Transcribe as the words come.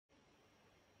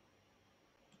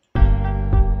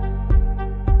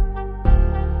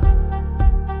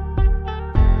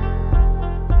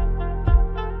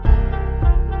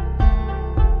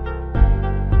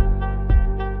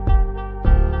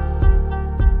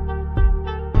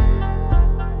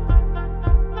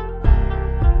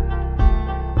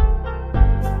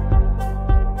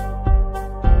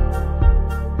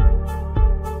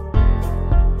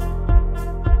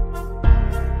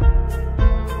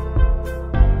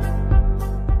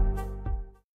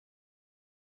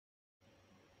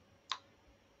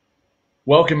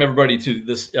Welcome, everybody, to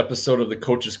this episode of the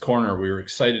Coach's Corner. We were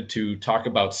excited to talk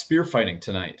about spear fighting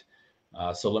tonight.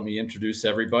 So let me introduce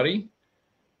everybody.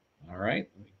 All right,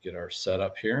 let me get our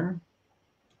setup here.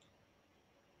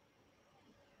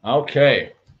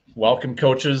 Okay, welcome,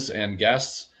 coaches and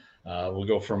guests. We'll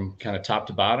go from kind of top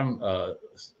to bottom.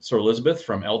 Sir Elizabeth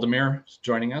from Eldamere is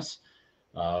joining us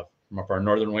from up our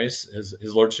northern ways.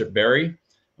 His Lordship Bari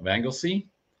of Anglesey,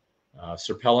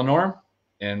 Sir Pelinor,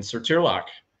 and Sir Tearlach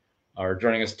are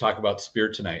joining us to talk about spear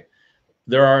tonight.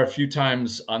 There are a few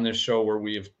times on this show where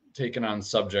we've taken on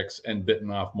subjects and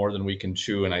bitten off more than we can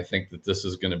chew, and I think that this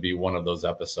is going to be one of those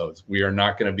episodes. We are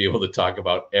not going to be able to talk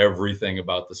about everything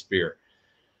about the spear,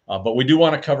 but we do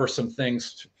want to cover some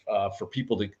things for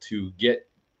people to get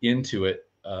into it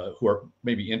who are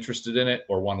maybe interested in it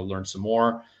or want to learn some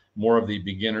more of the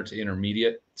beginner to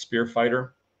intermediate spear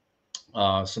fighter,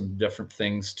 some different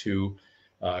things to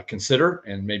consider,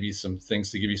 and maybe some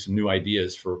things to give you some new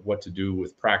ideas for what to do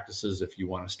with practices if you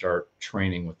want to start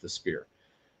training with the spear.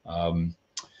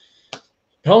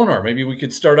 Pelinor, maybe we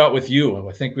could start out with you.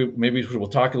 I think maybe we'll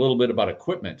talk a little bit about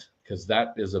equipment, because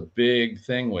that is a big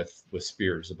thing with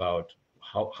spears, about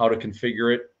how to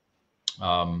configure it.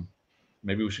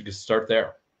 Maybe we should just start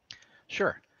there.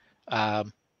 Sure.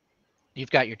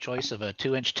 You've got your choice of a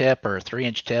 2-inch tip or a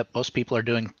 3-inch tip. Most people are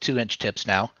doing 2-inch tips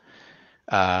now.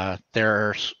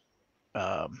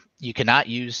 You cannot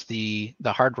use the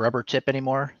hard rubber tip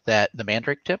anymore, the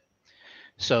mandrake tip.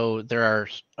 So there are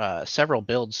several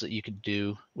builds that you can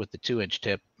do with the 2-inch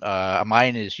tip.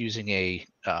 Mine is using a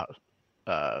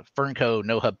Fernco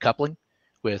no hub coupling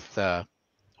with a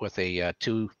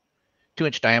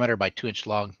 2-inch diameter by 2-inch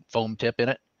long foam tip in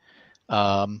it.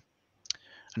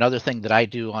 Another thing that I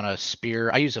do on a spear,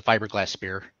 I use a fiberglass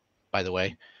spear, by the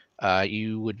way.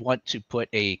 You would want to put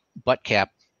a butt cap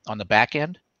on the back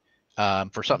end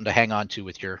for something to hang on to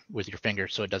with your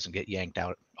fingers so it doesn't get yanked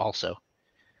out also.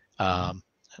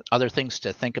 Other things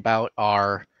to think about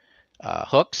are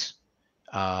hooks.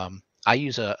 I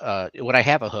use when I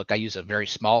have a hook, I use a very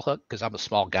small hook because I'm a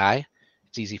small guy.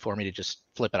 It's easy for me to just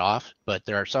flip it off. But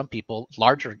there are some people,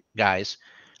 larger guys,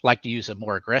 like to use a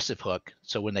more aggressive hook.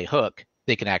 So when they hook,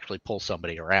 they can actually pull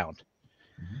somebody around.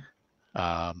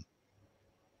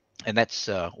 And that's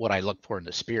what I look for in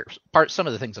the spear. Some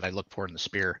of the things that I look for in the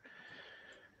spear.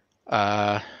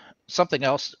 Something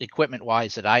else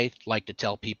equipment-wise that I like to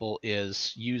tell people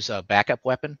is use a backup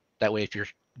weapon. That way, if you're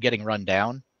getting run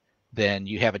down, then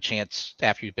you have a chance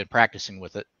after you've been practicing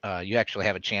with it. You actually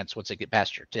have a chance once they get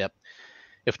past your tip.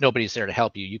 If nobody's there to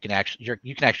help you, you can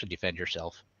actually defend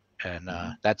yourself, and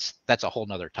that's a whole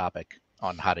nother topic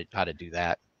on how to do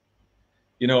that.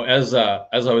 You know, as I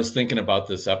was thinking about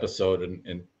this episode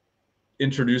and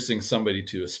introducing somebody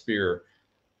to a spear,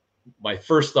 my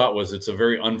first thought was it's a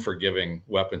very unforgiving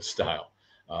weapon style.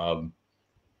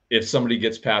 If somebody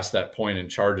gets past that point and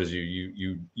charges you,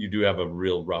 you do have a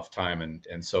real rough time,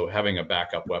 and so having a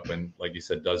backup weapon, like you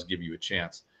said, does give you a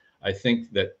chance. I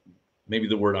think that maybe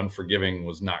the word unforgiving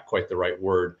was not quite the right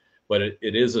word, but it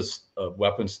is a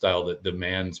weapon style that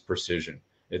demands precision.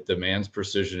 It demands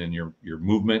precision in your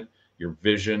movement, your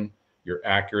vision, your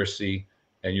accuracy,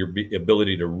 and your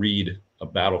ability to read a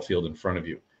battlefield in front of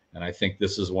you. And I think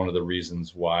this is one of the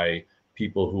reasons why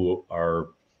people who are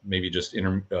maybe just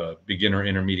beginner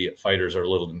intermediate fighters are a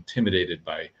little intimidated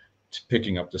by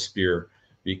picking up the spear,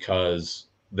 because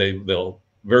they'll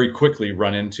very quickly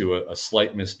run into a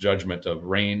slight misjudgment of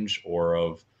range or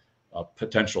of a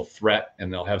potential threat,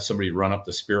 and they'll have somebody run up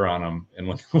the spear on them. And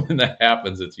when that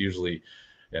happens, it's usually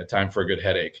time for a good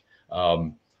headache.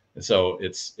 So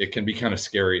it can be kind of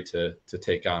scary to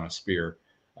take on a spear,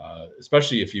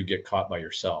 especially if you get caught by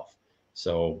yourself.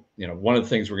 So, one of the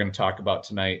things we're going to talk about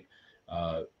tonight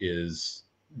is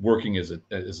working as a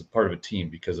part of a team,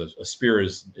 because a spear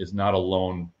is not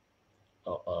alone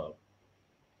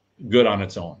good on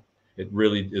its own. It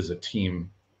really is a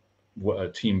team-based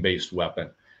weapon,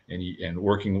 and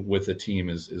working with a team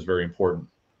is very important.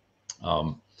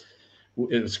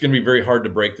 It's going to be very hard to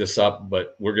break this up,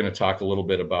 but we're going to talk a little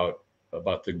bit about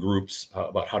the groups,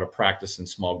 about how to practice in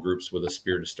small groups with a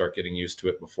spear to start getting used to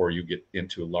it before you get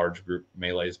into large group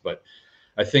melees. But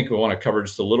I think we want to cover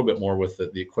just a little bit more with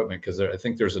the equipment, because I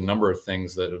think there's a number of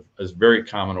things that is very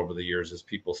common over the years as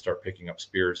people start picking up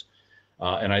spears.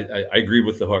 And I agree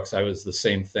with the hooks. I was the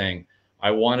same thing.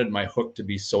 I wanted my hook to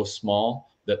be so small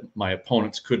that my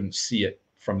opponents couldn't see it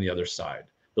from the other side.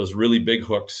 Those really big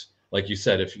hooks, like you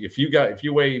said, if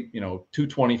you weigh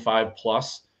 225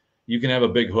 plus, you can have a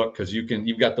big hook, because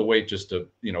you've got the weight just to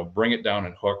bring it down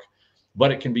and hook.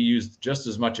 But it can be used just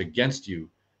as much against you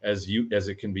as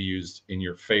it can be used in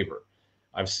your favor.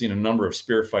 I've seen a number of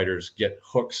spear fighters get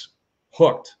hooked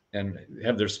and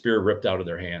have their spear ripped out of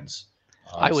their hands.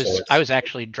 I was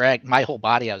actually dragged, my whole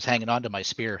body. I was hanging onto my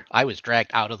spear. I was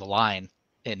dragged out of the line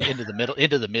and into the middle,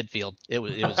 into the midfield. It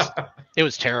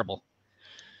was terrible.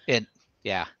 And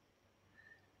yeah.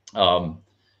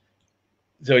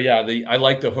 So yeah, I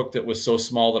like the hook that was so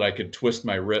small that I could twist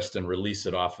my wrist and release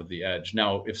it off of the edge.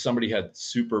 Now, if somebody had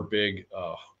super big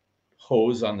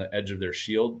hose on the edge of their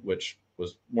shield, which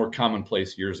was more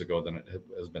commonplace years ago than it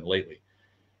has been lately,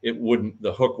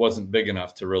 the hook wasn't big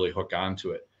enough to really hook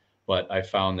onto it. But I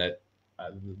found that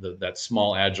that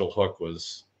small agile hook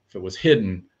was, if it was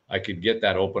hidden, I could get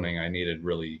that opening I needed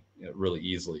really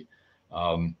easily.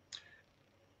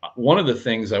 One of the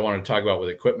things I wanted to talk about with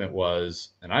equipment was,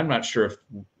 and I'm not sure if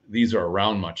these are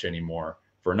around much anymore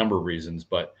for a number of reasons,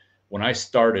 but when I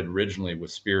started originally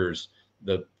with spears,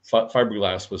 the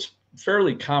fiberglass was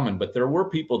fairly common, but there were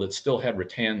people that still had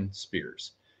rattan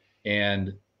spears.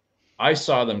 And I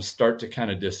saw them start to kind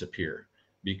of disappear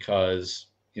because,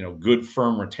 good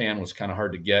firm rattan was kind of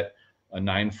hard to get. A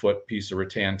 9-foot piece of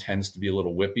rattan tends to be a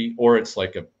little whippy, or it's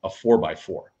like a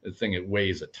 4x4. The thing, it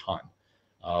weighs a ton.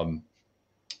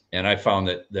 And I found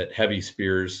that heavy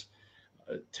spears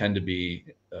tend to be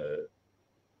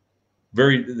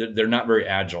they're not very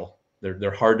agile.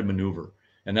 They're hard to maneuver.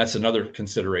 And that's another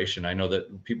consideration. I know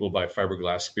that people buy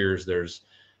fiberglass spears, there's,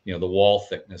 the wall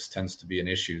thickness tends to be an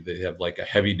issue. They have like a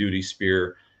heavy duty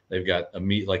spear. They've got a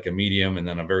medium and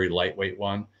then a very lightweight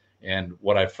one. And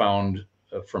what I found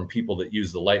from people that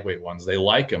use the lightweight ones, they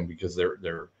like them because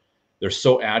they're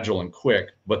so agile and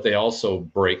quick, but they also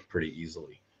break pretty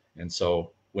easily. And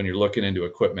so when you're looking into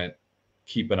equipment,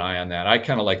 keep an eye on that. I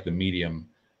kind of like the medium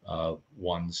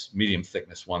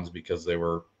thickness ones, because they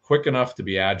were quick enough to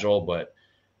be agile, but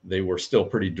they were still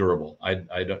pretty durable.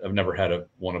 I've never had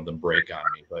one of them break on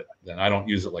me, but then I don't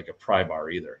use it like a pry bar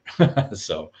either.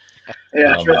 So,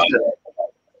 yeah, Tristan.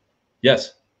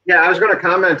 Yes. Yeah, I was going to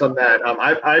comment on that.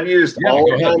 I've used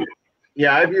all of them.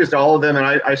 Yeah, I've used all of them, and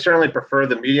I certainly prefer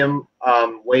the medium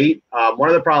weight. One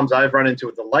of the problems I've run into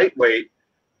with the lightweight,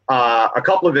 a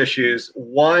couple of issues.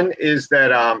 One is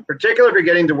that, particularly if you're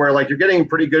getting to where like you're getting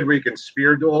pretty good where you can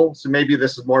spear duel. So maybe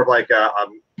this is more of like a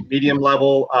medium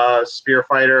level spear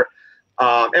fighter.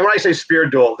 And when I say spear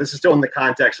duel, this is still in the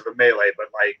context of a melee, but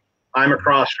like I'm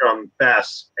across from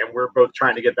Bess and we're both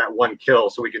trying to get that one kill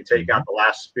so we can take out the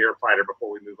last spear fighter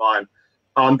before we move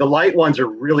on. The light ones are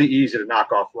really easy to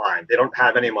knock offline. They don't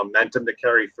have any momentum to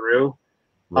carry through.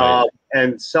 Right.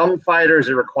 And some fighters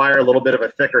that require a little bit of a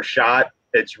thicker shot,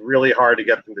 it's really hard to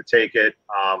get them to take it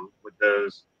with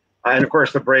those. And of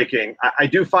course, the braking. I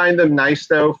do find them nice,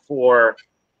 though, for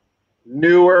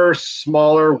newer,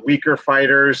 smaller, weaker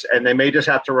fighters, and they may just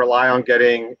have to rely on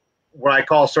getting what I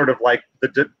call sort of like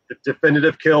the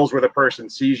definitive kills where the person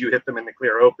sees you hit them in the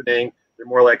clear opening. They're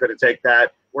more likely to take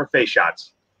that, or face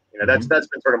shots. That's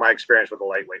been sort of my experience with the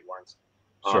lightweight ones.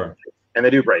 Sure. And they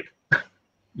do break.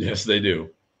 Yes, they do.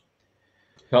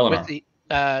 Pelinor.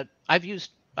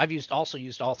 I've also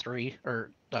used all three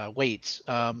weights.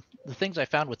 The things I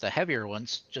found with the heavier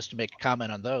ones, just to make a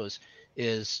comment on those,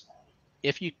 is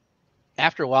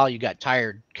after a while you got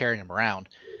tired carrying them around,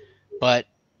 but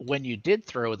when you did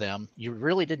throw them, you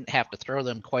really didn't have to throw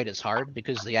them quite as hard,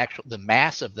 because the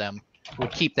mass of them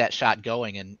would keep that shot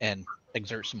going and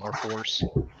exert some more force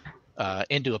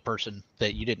into a person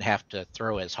that you didn't have to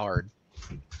throw as hard.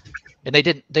 And they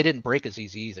didn't break as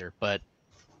easy either, but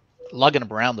lugging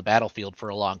them around the battlefield for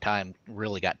a long time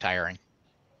really got tiring.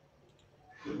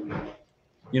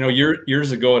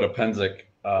 Years ago at Appenzic,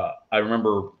 I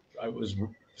remember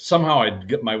I'd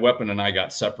get my weapon and I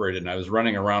got separated, and I was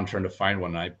running around trying to find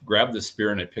one. And I grabbed the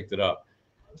spear and I picked it up,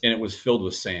 and it was filled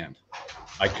with sand.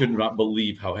 I could not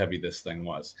believe how heavy this thing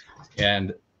was.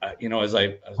 And as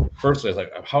I was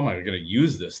like, how am I going to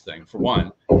use this thing, for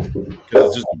one, because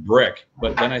it's just a brick.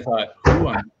 But then I thought,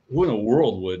 who in the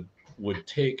world would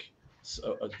take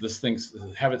this thing,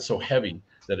 have it so heavy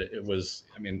that it was,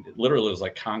 it literally was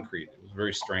like concrete. It was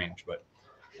very strange. But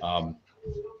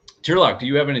Tearlach, do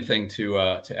you have anything to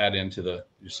add into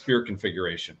your spear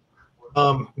configuration?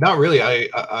 Not really.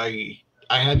 I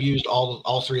have used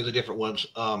all three of the different ones.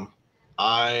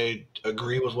 I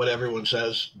agree with what everyone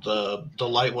says. The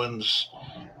light ones,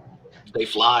 they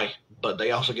fly, but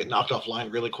they also get knocked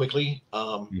offline really quickly.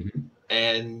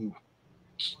 And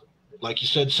like you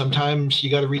said, sometimes you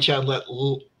got to reach out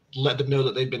and let them know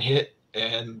that they've been hit.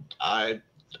 And I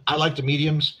like the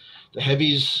mediums. The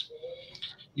heavies,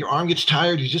 your arm gets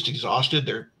tired, you're just exhausted.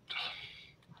 They're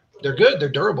good, they're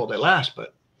durable, they last,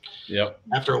 but yep,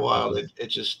 after a while they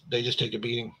just take a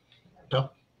beating. So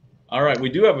All right, we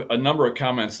do have a number of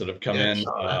comments that have come in.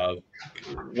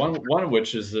 One of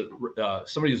which is that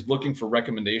somebody is looking for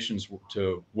recommendations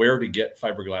to where to get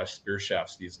fiberglass spear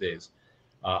shafts these days.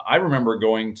 I remember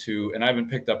going to, and I haven't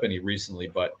picked up any recently,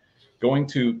 but going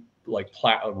to like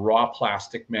raw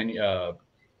plastic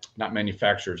not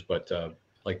manufacturers, but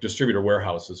like distributor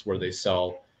warehouses where they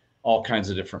sell all kinds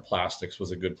of different plastics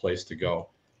was a good place to go.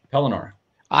 Pelinor.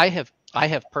 I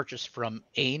have purchased from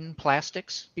Ain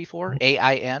Plastics before,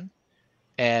 AIN,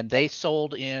 and they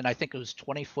sold in, I think it was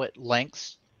 20-foot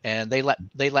lengths, and they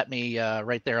let me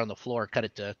right there on the floor cut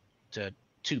it to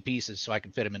 2 pieces so I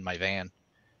can fit them in my van.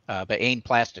 But Ain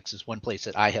Plastics is one place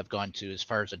that I have gone to as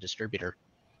far as a distributor.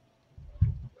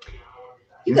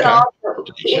 You can also,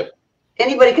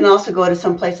 anybody can also go to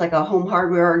some place like a Home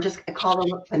Hardware or just call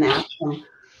them up and ask them.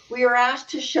 We were asked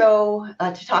to show,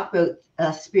 to talk about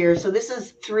spears. So this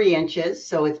is 3 inches,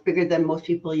 so it's bigger than most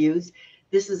people use.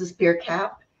 This is a spear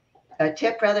cap, a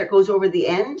tip rather, it goes over the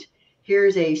end.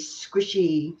 Here's a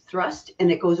squishy thrust,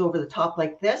 and it goes over the top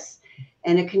like this,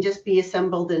 and it can just be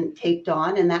assembled and taped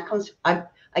on. And that comes, I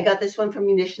got this one from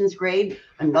Munitions Grade.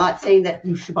 I'm not saying that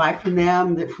you should buy from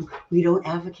them, that we don't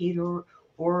advocate or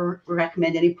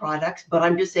recommend any products, but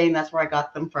I'm just saying that's where I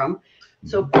got them from.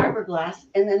 So fiberglass,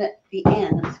 and then at the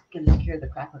end, I'm going to scare the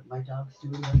crap out of my dogs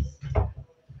doing this.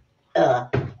 Well,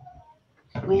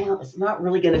 it's not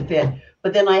really going to fit,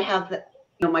 but then I have the,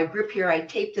 my grip here, I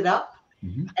taped it up,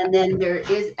 and then there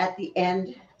is at the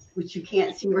end, which you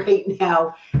can't see right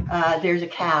now, there's a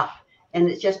cap, and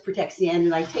it just protects the end,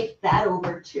 and I taped that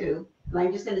over too, and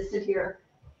I'm just going to sit here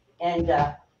and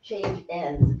change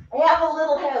ends. I have a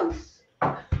little house.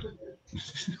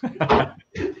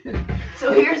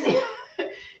 So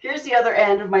here's the other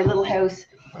end of my little house.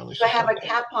 So I have a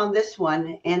cap on this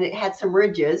one, and it had some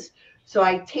ridges. So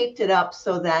I taped it up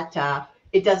so that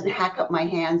it doesn't hack up my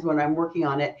hands when I'm working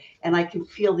on it, and I can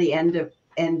feel the end of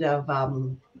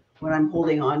when I'm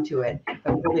holding on to it.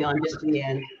 I'm holding on just to the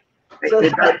end. So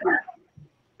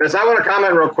Bess, I want to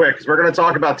comment real quick because we're going to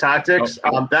talk about tactics.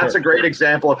 That's a great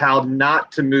example of how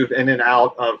not to move in and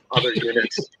out of other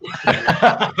units.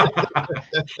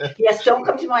 Yes, don't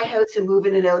come to my house and move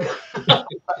in and out.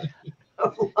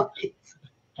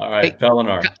 All right,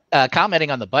 Pelinor. Commenting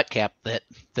on the butt cap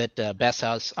that Bess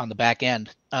has on the back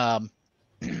end.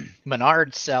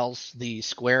 Menard sells the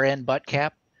square end butt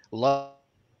cap.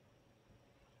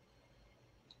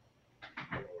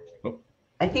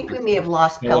 I think we may have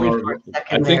lost Pelly for a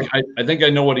second. I think I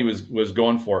know what he was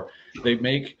going for. They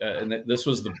make and this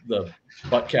was the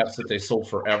butt caps that they sold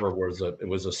forever. It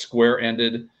was a square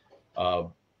ended,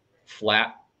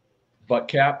 flat butt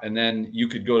cap, and then you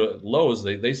could go to Lowe's.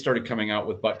 They started coming out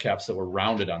with butt caps that were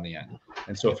rounded on the end.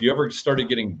 And so if you ever started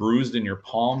getting bruised in your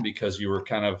palm because you were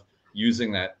kind of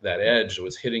using that edge that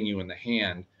was hitting you in the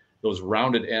hand, those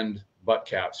rounded end butt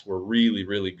caps were really,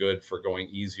 really good for going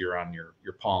easier on your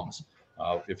palms.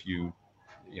 If you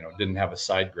didn't have a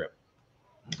side grip,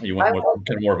 you went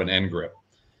more of an end grip.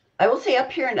 I will say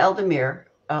up here in Eldemere,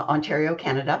 Ontario,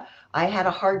 Canada, I had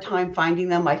a hard time finding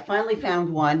them. I finally found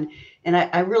one, and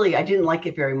I didn't like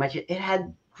it very much. It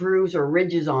had grooves or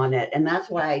ridges on it, and that's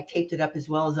why I taped it up as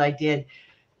well as I did.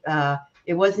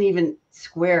 It wasn't even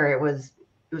square. It was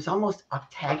almost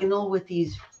octagonal with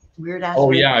these weird ass.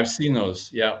 Oh yeah, I've seen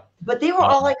those. Yeah. But they were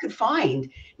all I could find.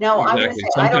 Now exactly. I'm going to say,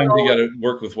 sometimes you got to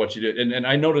work with what you did, and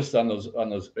I noticed on those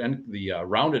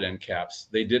rounded end caps,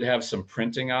 they did have some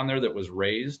printing on there that was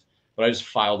raised, but I just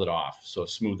filed it off, so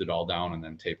smoothed it all down and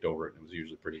then taped over it, and it was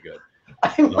usually pretty good.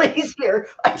 I'm lazier.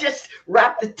 I just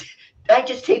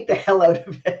taped the hell out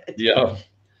of it. Yeah.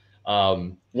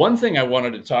 One thing I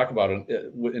wanted to talk about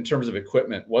in terms of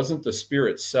equipment wasn't the spear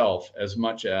itself as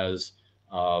much as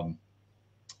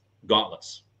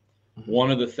gauntlets.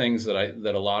 One of the things that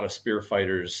a lot of spear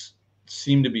fighters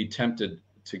seem to be tempted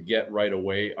to get right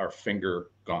away are finger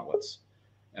gauntlets,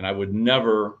 and I would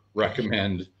never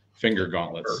recommend finger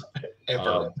gauntlets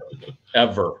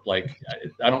ever. Like,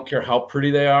 I don't care how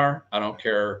pretty they are. I don't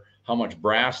care how much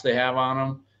brass they have on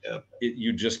them. Yep.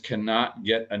 You just cannot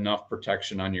get enough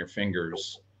protection on your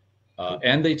fingers.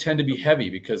 And they tend to be heavy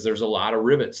because there's a lot of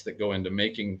rivets that go into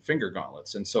making finger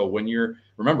gauntlets. And so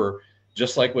remember,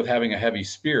 just like with having a heavy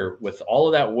spear, with all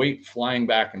of that weight flying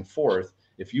back and forth,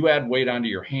 if you add weight onto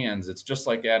your hands, it's just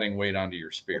like adding weight onto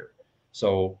your spear.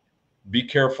 So be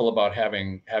careful about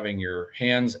having your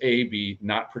hands be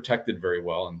not protected very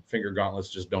well, and finger gauntlets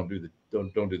just don't do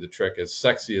the trick, as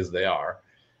sexy as they are.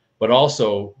 But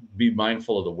also be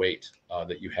mindful of the weight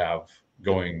that you have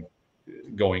going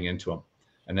into them,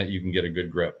 and that you can get a good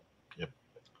grip. Yep,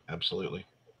 absolutely.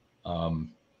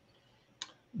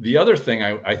 The other thing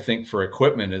I think for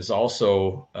equipment is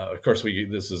also, of course,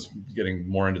 this is getting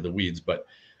more into the weeds, but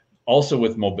also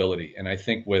with mobility. And I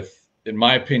think in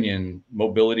my opinion,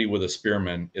 mobility with a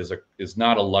spearman is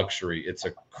not a luxury. It's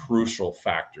a crucial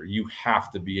factor. You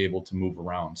have to be able to move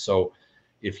around. So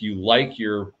if you like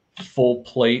your full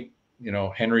plate,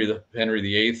 Henry the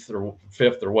VIII or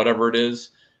Fifth or whatever it is,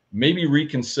 maybe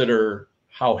reconsider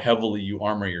how heavily you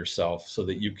armor yourself so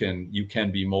that you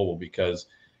can be mobile. Because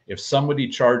if somebody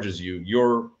charges you,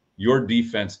 your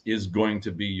defense is going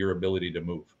to be your ability to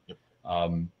move.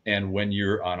 And when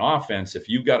you're on offense, if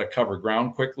you've got to cover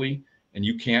ground quickly and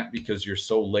you can't because you're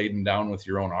so laden down with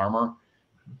your own armor,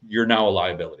 you're now a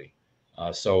liability.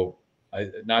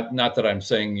 Not that I'm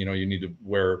saying, you need to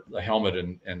wear a helmet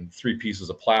and 3 pieces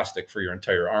of plastic for your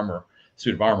entire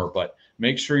suit of armor, but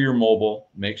make sure you're mobile,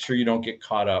 make sure you don't get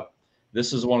caught up.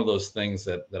 This is one of those things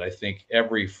that I think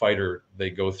every fighter, they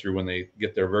go through when they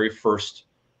get their very first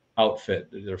outfit,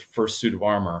 their first suit of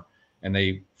armor, and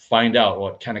they find out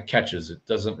what kind of catches. It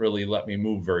doesn't really let me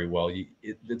move very well.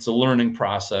 It's a learning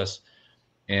process.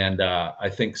 And I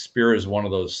think spear is one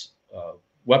of those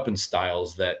weapon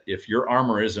styles that if your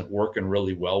armor isn't working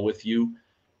really well with you,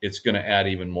 it's going to add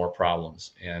even more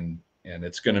problems. And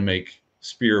it's going to make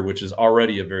spear, which is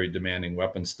already a very demanding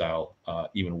weapon style,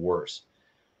 even worse.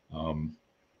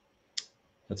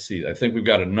 Let's see. I think we've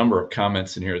got a number of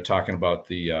comments in here talking about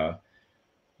the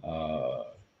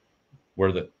where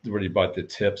you bought the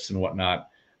tips and whatnot.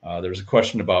 There's a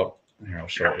question about, here, I'll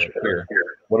show it right here.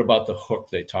 What about the hook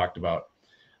they talked about?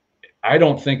 I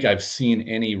don't think I've seen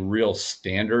any real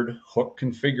standard hook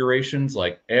configurations.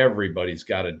 Like, everybody's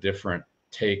got a different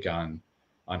take on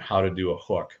how to do a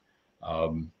hook.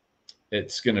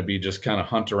 It's going to be just kind of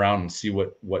hunt around and see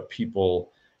what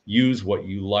people use, what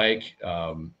you like.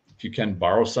 If you can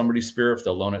borrow somebody's spear, if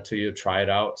they'll loan it to you, try it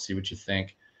out, see what you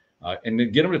think, and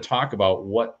then get them to talk about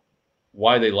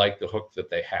why they like the hook that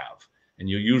they have. And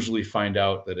you usually find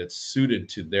out that it's suited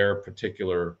to their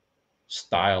particular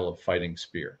style of fighting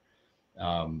spear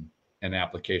and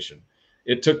application.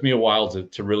 It took me a while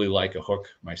to really like a hook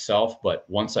myself, but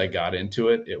once I got into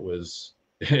it, it was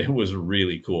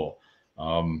really cool.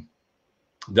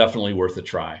 Definitely worth a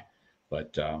try.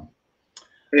 But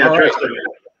yeah, Tristan.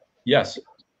 Yes.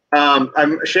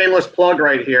 I'm a shameless plug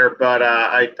right here, but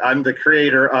I'm the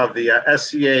creator of the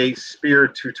SCA spear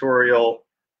tutorial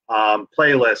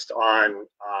playlist on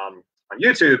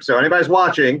YouTube. So anybody's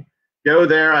watching, go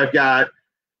there. I've got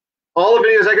all the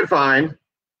videos I could find.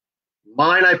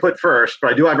 Mine I put first,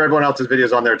 but I do have everyone else's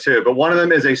videos on there too. But one of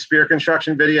them is a spear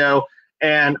construction video,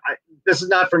 and this is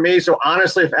not for me. So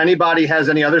honestly, if anybody has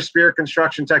any other spear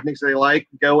construction techniques they like,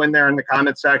 go in there in the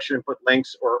comment section and put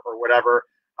links or whatever.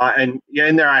 And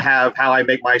in there I have how I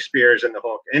make my spears and the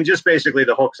hook. And just basically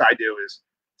the hooks I do is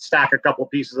stack a couple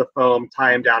pieces of foam,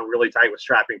 tie them down really tight with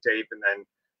strapping tape, and then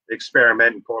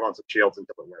experiment and pull it on some shields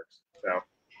until it works.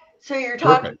 So you're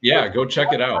talking. Perfect. Yeah, go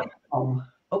check it out.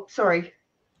 Oh, sorry.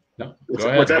 No, go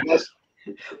ahead. What's that, Bess?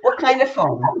 What kind of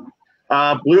foam?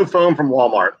 Blue foam from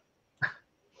Walmart.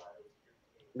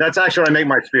 That's actually what I make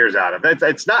my spears out of.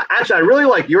 It's not actually. I really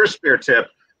like your spear tip.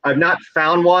 I've not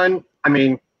found one. I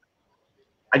mean,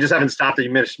 I just haven't stopped at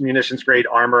munitions grade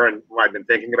armor, and I've been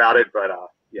thinking about it. But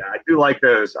yeah, I do like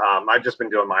those. I've just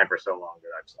been doing mine for so long that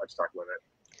I've stuck with it.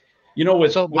 You know,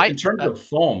 in terms of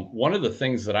foam, one of the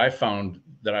things that I found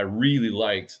that I really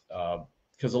liked,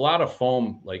 because a lot of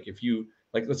foam, like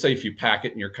let's say if you pack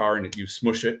it in your car and you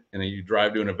smush it, and then you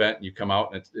drive to an event and you come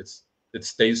out and it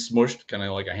stays smushed, kind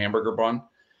of like a hamburger bun.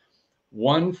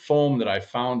 One foam that I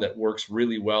found that works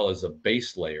really well as a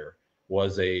base layer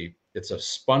it's a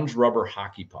sponge rubber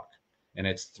hockey puck, and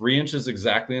it's 3 inches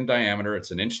exactly in diameter.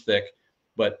 It's 1 inch thick,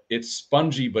 but it's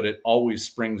spongy, but it always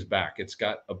springs back. It's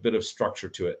got a bit of structure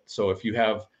to it. So if you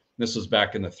have, this was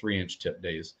back in the 3-inch tip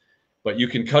days, but you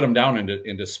can cut them down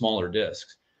into smaller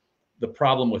discs. The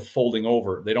problem with folding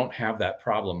over, they don't have that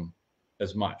problem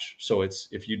as much. So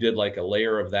if you did like a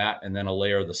layer of that and then a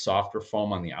layer of the softer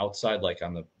foam on the outside, like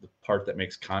on the part that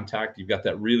makes contact, you've got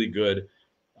that really good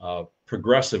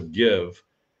progressive give,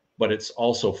 but it's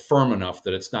also firm enough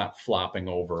that it's not flopping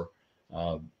over.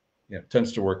 It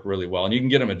tends to work really well. And you can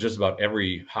get them at just about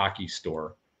every hockey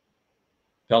store.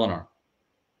 Pelinor.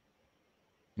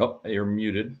 Nope, you're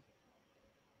muted.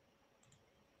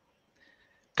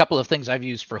 A couple of things I've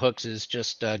used for hooks is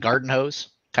just garden hose,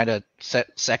 kind of set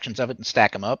sections of it and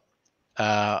stack them up.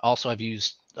 Also, I've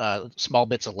used small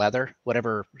bits of leather,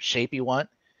 whatever shape you want,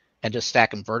 and just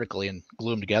stack them vertically and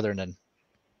glue them together and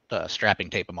then strapping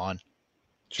tape them on.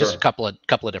 Sure. Just a couple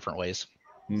of different ways.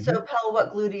 Mm-hmm. So, Pel,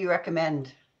 what glue do you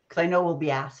recommend? Because I know we'll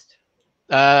be asked.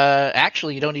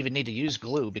 Actually, you don't even need to use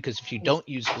glue, because if you don't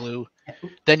use glue,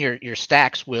 then your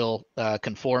stacks will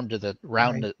conform to the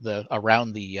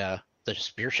around the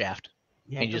spear shaft,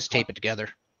 and you just tape it together.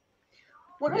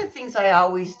 One of the things I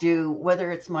always do,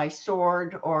 whether it's my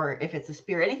sword or if it's a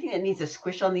spear, anything that needs a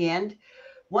squish on the end,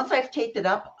 once I've taped it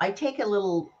up, I take a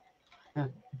little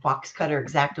box cutter,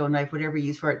 X-Acto knife, whatever you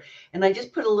use for it, and I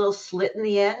just put a little slit in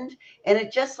the end, and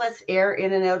it just lets air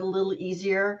in and out a little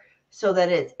easier, so that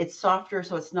it's softer,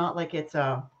 so it's not like it's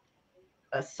a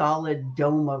solid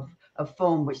dome of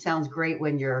foam, which sounds great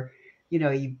when you're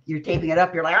taping it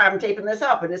up. You're like, I'm taping this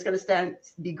up, and it's going to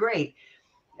be great.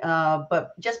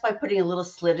 But just by putting a little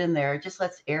slit in there, it just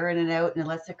lets air in and out, and it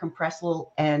lets it compress a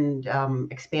little and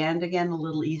expand again a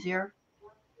little easier.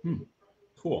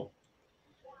 Cool.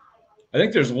 I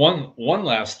think there's one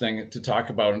last thing to talk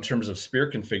about in terms of spear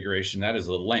configuration. That is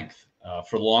the length.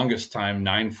 For the longest time,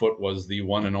 9 foot was the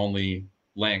one and only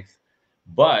length.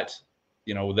 But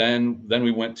then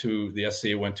we went to the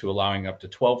SCA went to allowing up to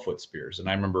 12-foot spears. And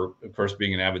I remember, of course,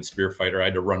 being an avid spear fighter, I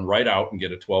had to run right out and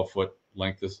get a 12-foot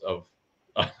length of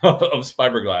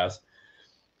fiberglass.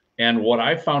 And what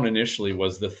I found initially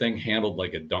was the thing handled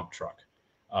like a dump truck.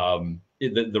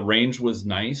 The range was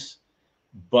nice,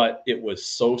 but it was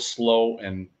so slow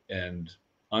and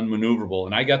unmaneuverable.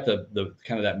 And I got the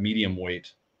kind of that medium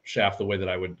weight shaft the way that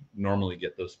I would normally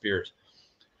get those spears.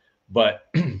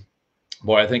 But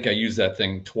boy, I think I used that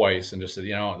thing twice and just said,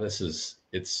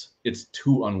 it's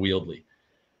too unwieldy.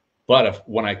 But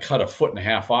when I cut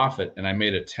 1.5 feet off it and I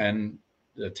made a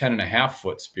 10.5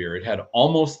 foot spear, it had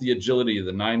almost the agility of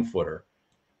the 9-footer,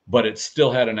 but it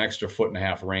still had an extra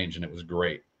 1.5 foot range, and it was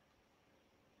great.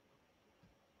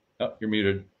 Oh, you're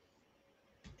muted.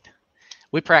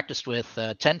 We practiced with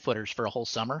 10-footers for a whole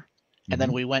summer, and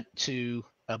then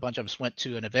a bunch of us went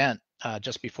to an event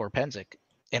just before Penzic,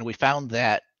 and we found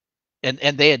that, and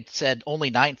they had said only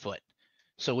 9 foot,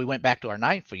 so we went back to our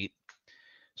 9 feet.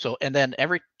 So, and then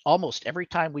almost every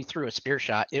time we threw a spear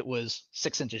shot, it was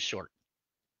 6 inches short.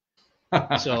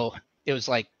 So it was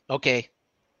like, okay,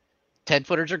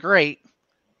 10-footers are great,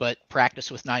 but practice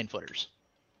with 9-footers.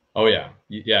 Oh yeah.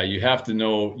 You have to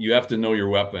know your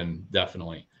weapon,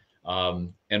 definitely.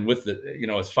 And with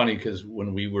it's funny because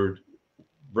when we were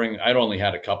I'd only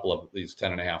had a couple of these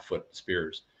 10.5 foot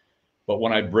spears, but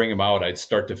when I'd bring them out, I'd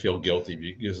start to feel guilty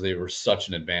because they were such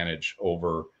an advantage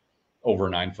over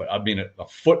 9 foot. I mean, 1.5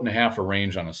 foot of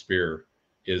range on a spear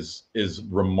is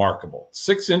remarkable.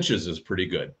 6 inches is pretty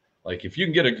good. Like if you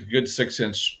can get a good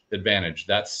 6-inch advantage,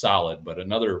 that's solid, but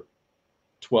another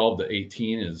 12 to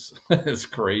 18 is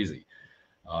crazy.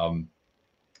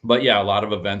 But yeah, a lot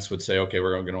of events would say, okay,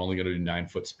 we're only going to do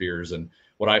 9-foot spears. And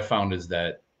what I found is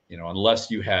that, unless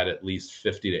you had at least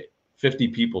 50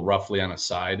 people roughly on a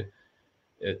side,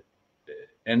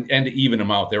 and to even them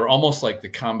out, they were almost like the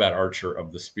combat archer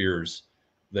of the spears,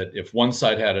 that if one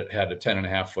side had a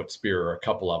 10.5 foot spear or a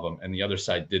couple of them and the other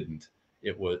side didn't,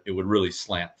 it would really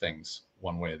slant things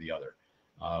one way or the other.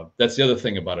 That's the other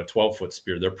thing about a 12-foot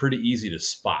spear. They're pretty easy to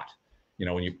spot.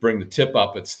 When you bring the tip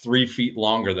up, it's 3 feet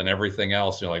longer than everything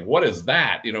else. You're like, what is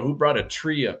that? Who brought a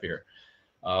tree up here?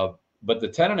 But the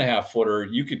 10.5 footer,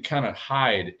 you could kind of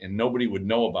hide and nobody would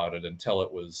know about it until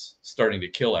it was starting to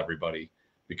kill everybody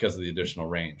because of the additional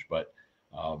range. But,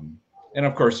 and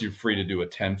of course you're free to do a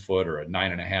 10 foot or a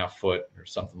 9.5 foot or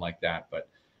something like that. But,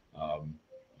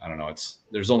 I don't know.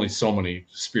 There's only so many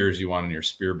spears you want in your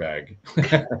spear bag.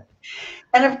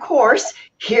 And of course,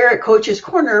 here at Coach's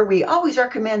Corner, we always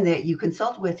recommend that you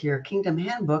consult with your Kingdom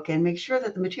Handbook and make sure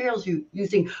that the materials you're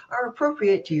using are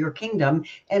appropriate to your kingdom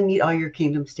and meet all your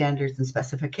kingdom standards and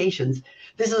specifications.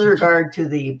 This is in regard to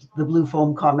the blue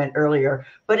foam comment earlier,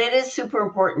 but it is super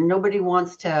important. Nobody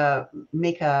wants to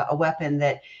make a weapon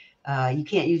that you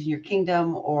can't use in your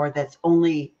kingdom, or that's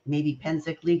only maybe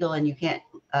Penzic legal and you can't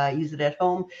use it at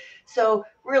home. So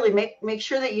really make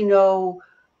sure that you know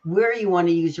where you want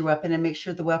to use your weapon, and make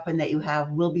sure the weapon that you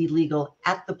have will be legal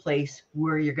at the place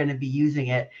where you're going to be using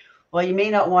it. Well, you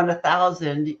may not want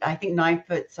 1,000. I think 9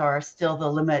 foots are still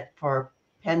the limit for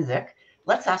Penzic.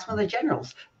 Let's ask one of the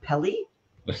generals. Peli?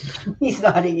 He's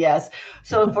nodding yes.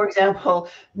 So, for example,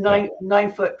 9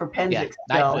 foot for Penzic.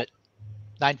 Yeah,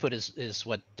 9 foot is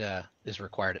what is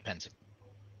required at Penzic.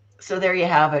 So there you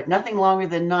have it. Nothing longer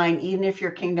than 9, even if your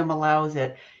kingdom allows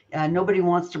it. Nobody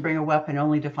wants to bring a weapon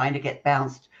only to find it get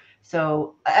bounced.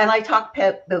 So, and I talk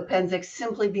about Penzic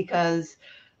simply because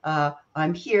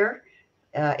I'm here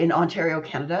in Ontario,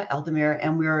 Canada, Eldemare,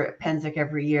 and we're at Penzic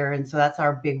every year. And so that's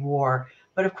our big war.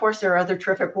 But of course, there are other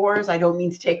terrific wars. I don't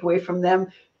mean to take away from them.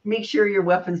 Make sure your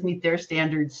weapons meet their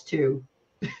standards too.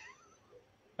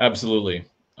 Absolutely.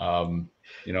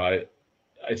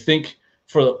 I think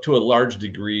to a large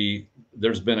degree,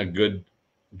 there's been a good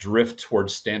drift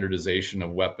towards standardization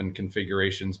of weapon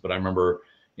configurations. But I remember,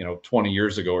 20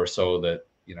 years ago or so that,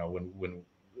 when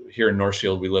here in North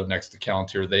Shield, we live next to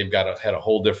Callantyre, they've had a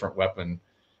whole different weapon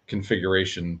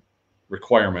configuration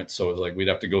requirement. So it's like, we'd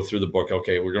have to go through the book.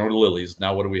 Okay, we're going to Lily's.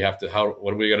 Now, what do we got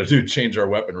to do to change our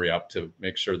weaponry up to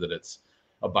make sure that it's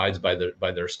abides by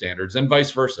their standards, and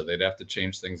vice versa. They'd have to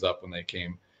change things up when they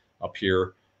came up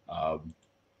here.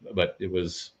 But it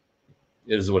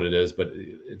is what it is. But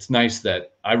it's nice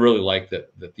that I really like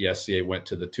that the SCA went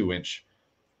to the 2-inch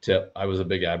tip. I was a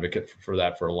big advocate for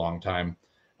that for a long time.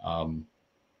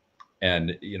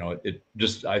 And it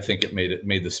just, I think it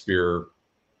made the spear a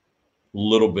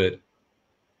little bit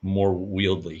more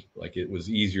wieldy, like it was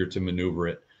easier to maneuver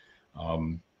it.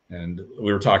 And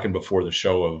we were talking before the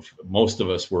show of most of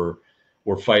us were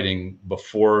fighting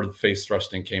before face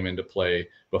thrusting came into play,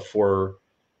 before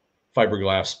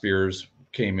fiberglass spears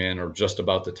came in, or just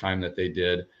about the time that they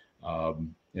did.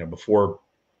 Before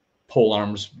pole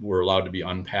arms were allowed to be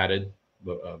unpadded,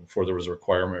 before there was a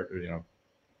requirement,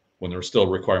 when there was still a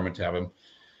requirement to have them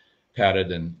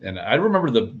padded. And I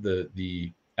remember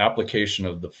the application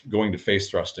of going to face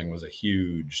thrusting was a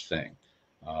huge thing.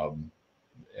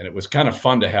 And it was kind of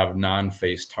fun to have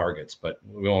non-face targets, but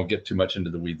we won't get too much into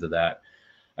the weeds of that.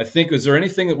 I think, is there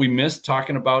anything that we missed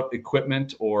talking about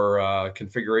equipment or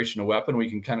configuration of weapon? We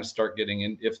can kind of start getting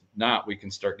in. If not, we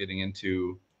can start getting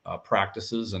into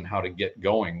practices and how to get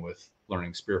going with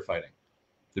learning spear fighting.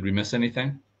 Did we miss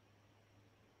anything?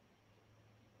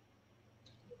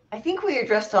 I think we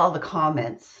addressed all the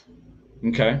comments.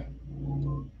 Okay.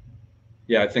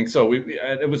 Yeah, I think so.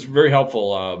 It was very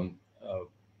helpful.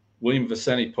 William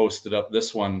Vicente posted up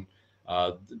this one,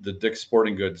 the Dick's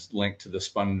Sporting Goods link to the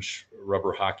sponge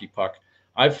rubber hockey puck.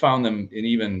 I've found them in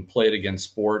even Play It Again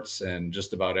Sports and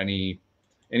just about any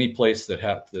place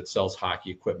that sells hockey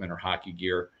equipment or hockey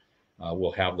gear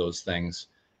will have those things.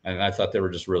 And I thought they were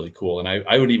just really cool. And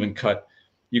I would even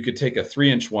you could take a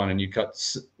 3-inch one and you cut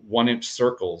 1-inch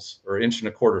circles or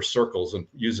 1.25-inch circles and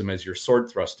use them as your sword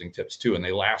thrusting tips too. And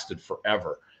they lasted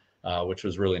forever, which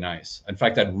was really nice. In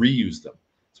fact, I'd reuse them.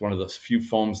 It's one of those few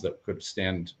foams that could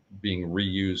stand being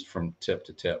reused from tip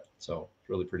to tip. So it's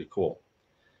really pretty cool.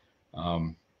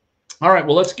 All right,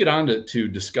 well, let's get on to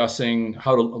discussing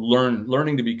how to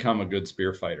learning to become a good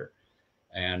spear fighter.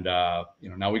 And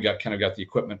now we got the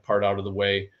equipment part out of the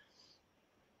way.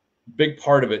 Big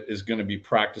part of it is going to be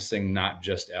practicing not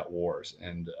just at wars.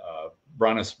 And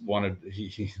Brannis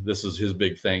this is his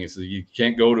big thing. Is that you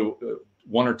can't go to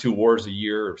 1 or 2 wars a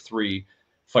year or 3,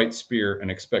 fight spear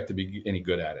and expect to be any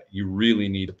good at it. You really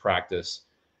need to practice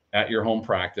at your home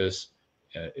practice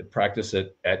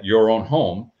it at your own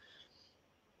home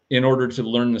in order to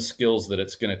learn the skills that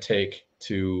it's going to take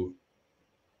to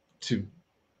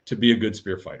be a good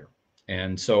spear fighter.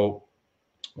 And so,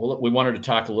 we wanted to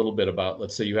talk a little bit about,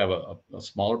 let's say you have a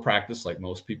smaller practice like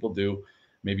most people do.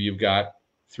 Maybe you've got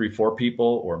 3-4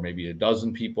 people or maybe a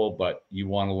dozen people, but you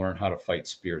want to learn how to fight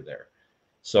spear there.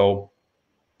 So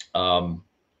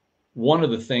one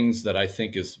of the things that I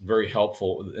think is very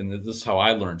helpful, and this is how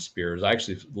I learned spears, I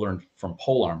actually learned from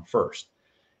polearm first,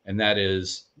 and that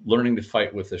is learning to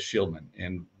fight with a shieldman.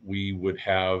 And we would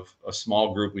have a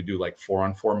small group. We do like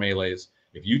 4-on-4 melees.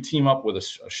 If you team up with a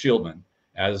shieldman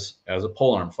as a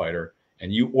polearm fighter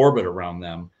and you orbit around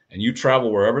them and you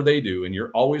travel wherever they do, and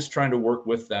you're always trying to work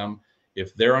with them,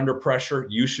 if they're under pressure,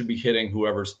 you should be hitting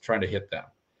whoever's trying to hit them.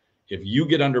 If you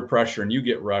get under pressure and you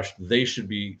get rushed, they should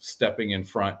be stepping in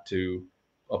front to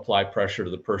apply pressure to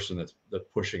the person that's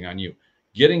pushing on you.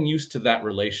 Getting used to that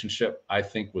relationship, I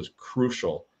think, was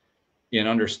crucial in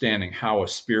understanding how a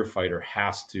spear fighter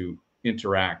has to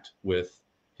interact with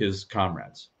his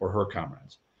comrades or her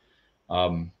comrades.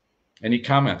 Any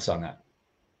comments on that?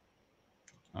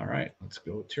 All right, let's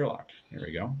go with Tearlach. Here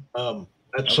we go.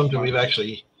 That's something we've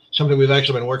actually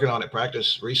been working on at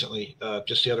practice recently,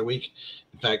 just the other week.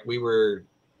 In fact, we were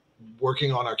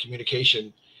working on our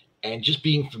communication and just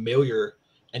being familiar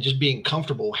and just being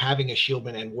comfortable having a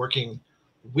shieldman and working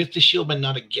with the shieldman,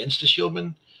 not against the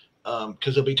shieldman.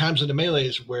 Because there'll be times in the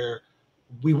melees where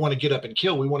we want to get up and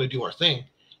kill, we want to do our thing,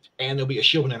 and there'll be a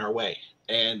shieldman in our way.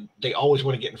 And they always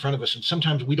want to get in front of us. And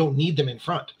sometimes we don't need them in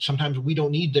front. Sometimes we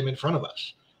don't need them in front of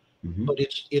us. Mm-hmm. But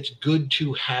it's good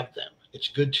to have them. It's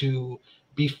good to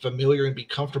be familiar and be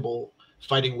comfortable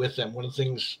fighting with them. One of the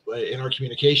things in our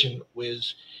communication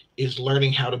is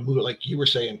learning how to move, like you were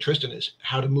saying, Tristan, is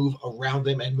how to move around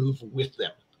them and move with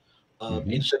them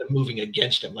instead of moving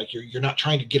against them. Like you're not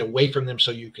trying to get away from them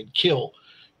so you can kill.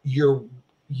 You're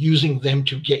using them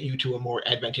to get you to a more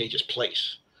advantageous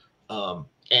place.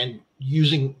 and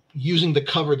using the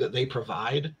cover that they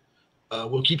provide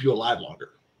will keep you alive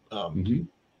longer.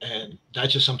 And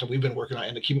that's just something we've been working on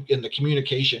in the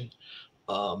communication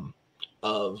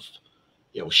of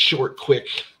short, quick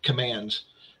commands,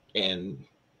 and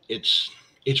it's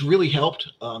really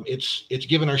helped. It's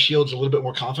given our shields a little bit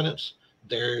more confidence.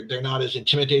 They're not as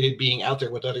intimidated being out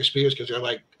there with other spears because they're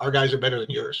like, our guys are better than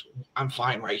yours. I'm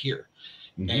fine right here,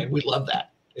 and we love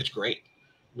that. It's great.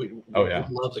 We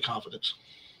love the confidence.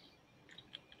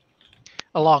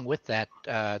 Along with that,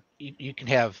 you can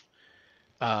have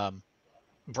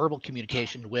verbal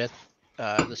communication with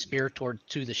the spear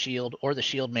to the shield, or the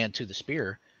shield man to the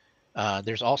spear.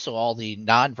 There's also all the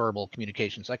non-verbal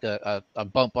communications, like a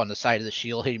bump on the side of the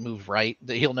shield. Hey, move right.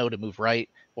 He'll know to move right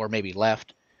or maybe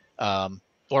left.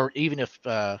 Or even if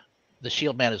the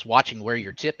shield man is watching where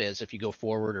your tip is, if you go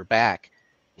forward or back,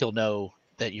 he'll know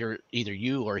that you're either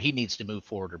you or he needs to move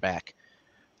forward or back.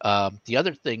 The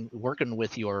other thing, working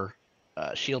with your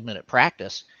shieldman at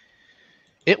practice,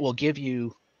 it will give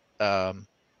you,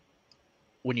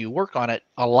 when you work on it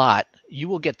a lot, you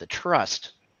will get the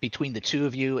trust between the two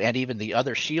of you and even the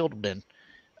other shieldmen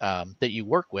that you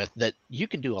work with, that you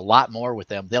can do a lot more with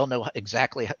them. They'll know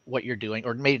exactly what you're doing,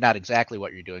 or maybe not exactly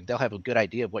what you're doing. They'll have a good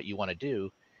idea of what you want to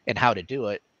do and how to do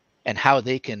it and how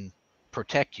they can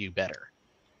protect you better.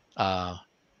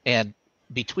 And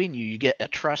between you, you get a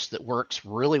trust that works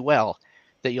really well,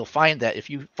 that you'll find that if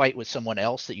you fight with someone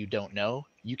else that you don't know,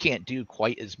 you can't do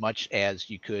quite as much as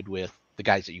you could with the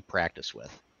guys that you practice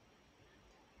with.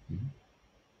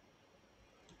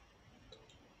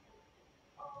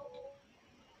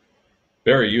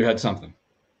 Barry, you had something.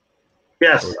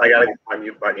 Yes, I got to get my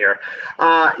mute button here.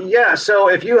 So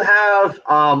if you have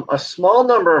a small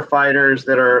number of fighters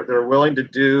that are willing to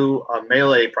do a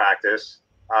melee practice,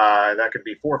 that could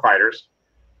be 4 fighters,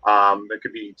 it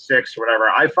could be 6 or whatever.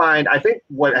 I think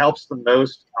what helps the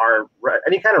most are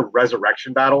any kind of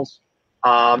resurrection battles,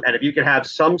 and if you can have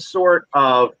some sort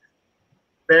of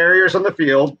barriers on the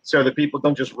field so that people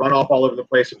don't just run off all over the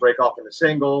place and break off into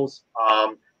singles.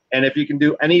 And if you can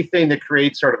do anything that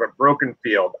creates sort of a broken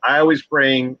field, I always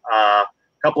bring a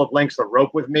couple of lengths of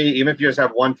rope with me. Even if you just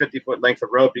have 1 50-foot length of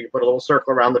rope, you can put a little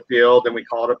circle around the field, and we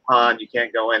call it a pond. You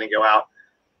can't go in and go out.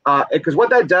 Because what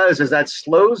that does is that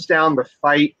slows down the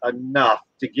fight enough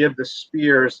to give the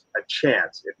spears a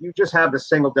chance. If you just have the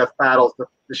single death battles,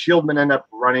 the shieldmen end up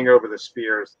running over the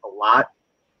spears a lot.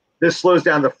 This slows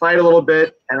down the fight a little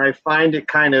bit, and I find it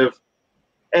kind of,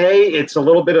 it's a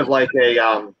little bit of like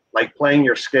like playing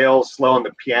your scales slow on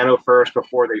the piano first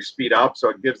before they speed up, so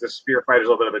it gives the spear fighters a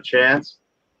little bit of a chance.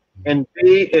 And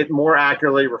B, it more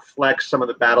accurately reflects some of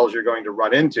the battles you're going to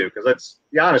run into. Because let's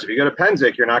be honest, if you go to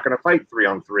Penzik, you're not going to fight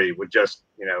 3-on-3 with just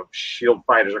shield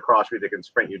fighters across you that can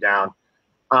sprint you down.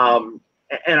 And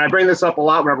I bring this up a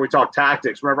lot whenever we talk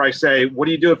tactics. Whenever I say, what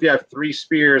do you do if you have 3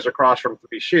 spears across from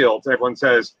 3 shields? Everyone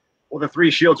says, well, the 3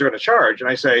 shields are going to charge. And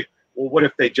I say, well, what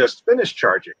if they just finish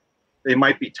charging? They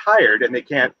might be tired and they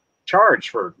can't charge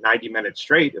for 90 minutes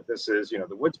straight if this is,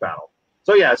 the woods battle.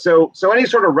 So yeah, so any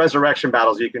sort of resurrection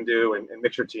battles you can do and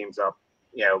mix your teams up,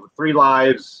 3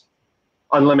 lives,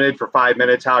 unlimited for 5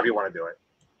 minutes, however you want to do it.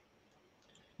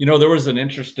 There was an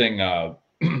interesting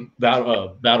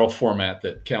battle format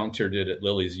that Callantyr did at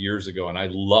Lily's years ago, and I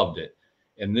loved it.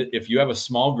 And if you have a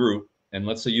small group, and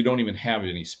let's say you don't even have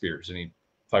any spears, any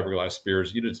fiberglass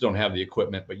spears, you just don't have the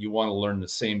equipment, but you want to learn the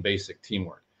same basic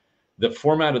teamwork. The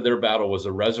format of their battle was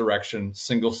a resurrection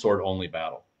single sword only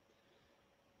battle.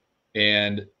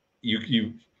 And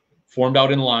you formed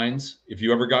out in lines. If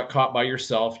you ever got caught by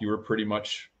yourself, you were pretty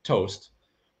much toast.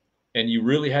 And you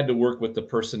really had to work with the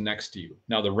person next to you.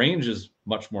 Now, the range is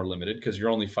much more limited because you're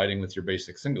only fighting with your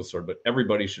basic single sword, but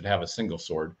everybody should have a single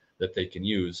sword that they can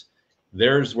use.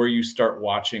 There's where you start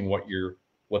watching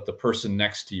what the person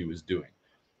next to you is doing.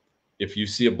 If you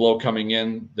see a blow coming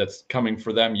in that's coming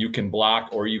for them, you can block,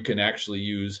 or you can actually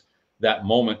use that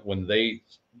moment when they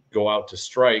go out to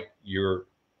strike, your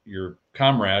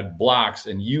comrade blocks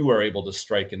and you are able to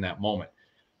strike in that moment.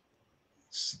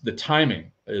 The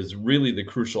timing is really the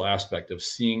crucial aspect of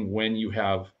seeing when you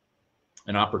have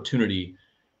an opportunity,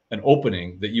 an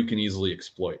opening that you can easily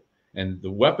exploit. And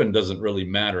the weapon doesn't really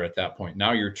matter at that point.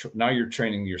 Now you're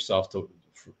training yourself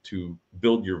to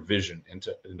build your vision and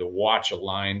to watch a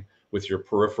line with your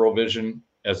peripheral vision,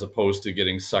 as opposed to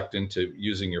getting sucked into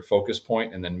using your focus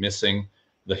point and then missing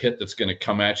the hit that's going to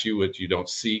come at you, which you don't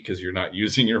see because you're not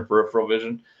using your peripheral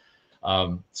vision.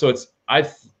 So I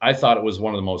thought it was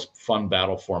one of the most fun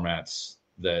battle formats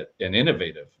and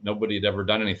innovative. Nobody had ever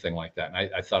done anything like that. And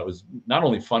I thought it was not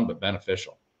only fun, but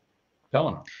beneficial.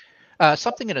 Pelinor.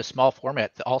 Something in a small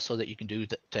format also that you can do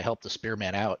to help the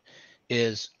spearman out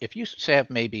is if you say have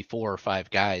maybe 4 or 5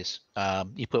 guys,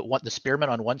 you put the spearman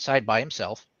on one side by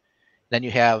himself, then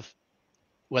you have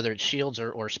whether it's shields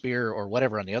or spear or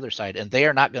whatever on the other side, and they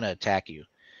are not going to attack you.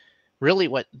 Really,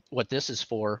 what this is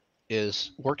for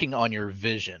is working on your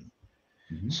vision.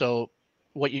 So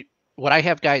what I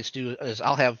have guys do is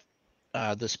I'll have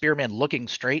the spearman looking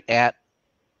straight at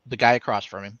the guy across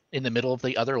from him in the middle of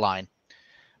the other line,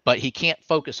 but he can't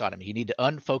focus on him. You need to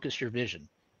unfocus your vision.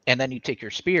 And then you take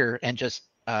your spear and just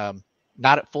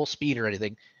not at full speed or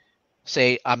anything,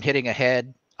 say, I'm hitting a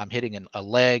head, I'm hitting a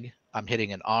leg, I'm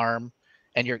hitting an arm,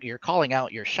 and you're calling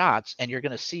out your shots, and you're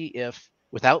going to see if,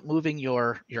 without moving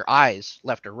your eyes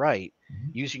left or right,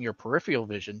 using your peripheral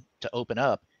vision to open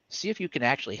up, see if you can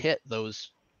actually hit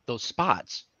those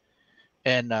spots.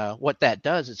 And what that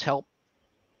does is help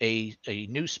a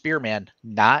new spearman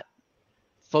not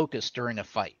focus during a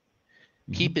fight.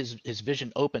 Keep his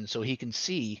vision open so he can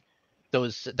see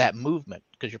that movement,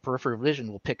 because your peripheral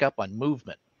vision will pick up on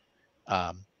movement.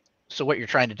 So what you're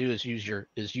trying to do is use your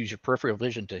peripheral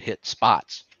vision to hit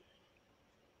spots.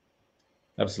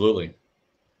 Absolutely.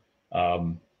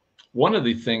 One of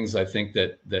the things I think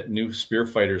that new spear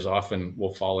fighters often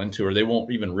will fall into, or they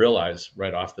won't even realize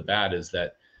right off the bat, is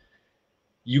that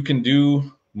you can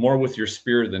do more with your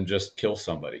spear than just kill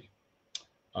somebody.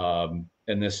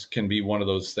 And this can be one of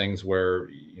those things where,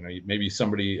 you know, maybe a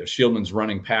shieldman's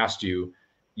running past you,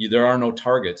 there are no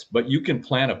targets, but you can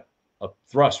plant a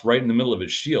thrust right in the middle of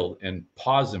his shield and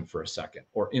pause him for a second,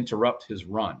 or interrupt his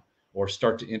run, or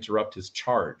start to interrupt his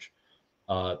charge.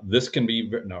 This can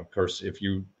be, now, of course, if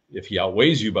he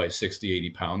outweighs you by 60, 80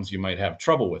 pounds, you might have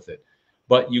trouble with it,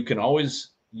 but you can always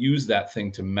use that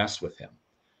thing to mess with him.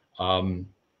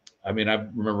 I mean, I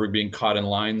remember being caught in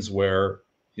lines where,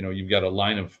 you know, you've got a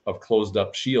line of closed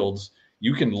up shields.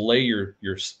 You can lay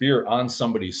your spear on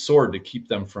somebody's sword to keep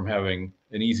them from having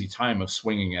an easy time of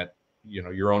swinging at, you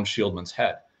know, your own shieldman's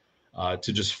head,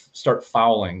 to just start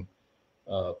fouling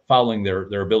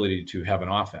their ability to have an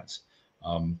offense.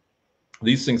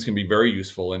 These things can be very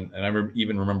useful. And I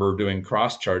even remember doing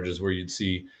cross charges where you'd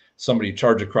see somebody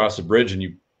charge across a bridge and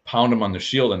you pound them on the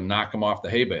shield and knock them off the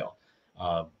hay bale.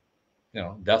 You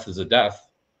know, death is a death.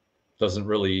 Doesn't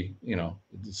really, you know,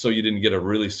 so you didn't get a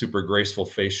really super graceful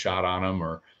face shot on them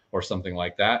or something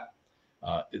like that.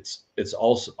 It's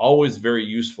also always very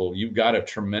useful. You've got a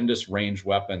tremendous range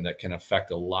weapon that can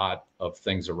affect a lot of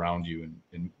things around you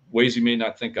in ways you may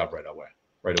not think of right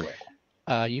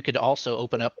away. You could also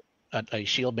open up a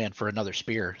shield man for another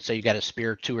spear. Say you got a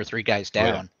spear 2 or 3 guys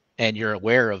down, and you're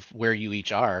aware of where you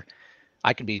each are.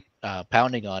 I can be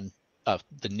pounding on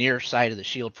the near side of the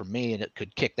shield from me, and it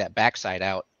could kick that backside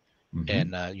out.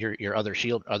 And your other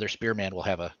spearman will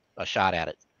have a shot at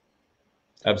it.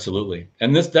 Absolutely.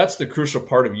 And that's the crucial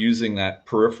part of using that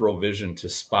peripheral vision to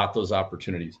spot those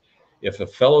opportunities. If a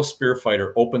fellow spear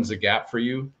fighter opens a gap for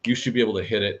you, you should be able to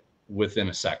hit it within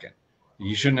a second.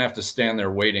 You shouldn't have to stand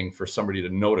there waiting for somebody to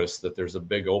notice that there's a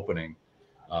big opening.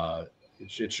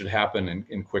 It should happen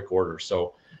in quick order.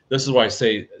 So this is why I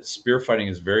say spear fighting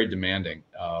is very demanding.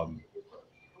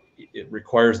 It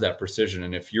requires that precision.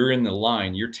 And if you're in the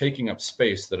line, you're taking up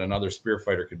space that another spear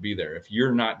fighter could be there. If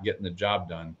you're not getting the job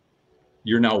done,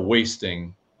 you're now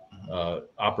wasting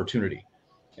opportunity.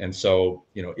 And so,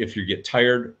 you know, if you get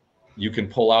tired, you can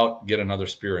pull out, get another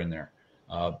spear in there.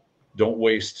 Don't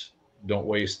waste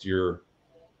the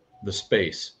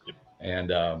space.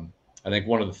 And I think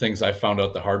one of the things I found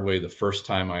out the hard way the first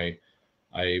time I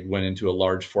went into a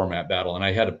large format battle,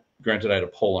 and granted I had a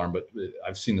pole arm, but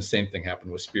I've seen the same thing happen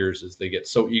with spears, is they get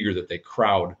so eager that they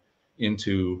crowd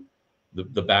into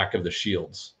the back of the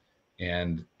shields.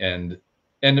 And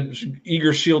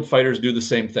eager shield fighters do the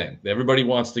same thing. Everybody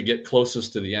wants to get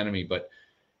closest to the enemy, but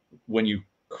when you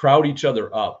crowd each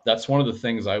other up, that's one of the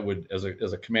things I would, as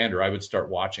a commander, I would start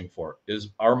watching for,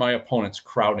 are my opponents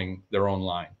crowding their own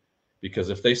line?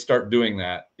 Because if they start doing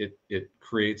that, it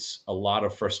creates a lot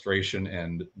of frustration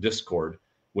and discord,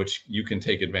 which you can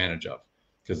take advantage of.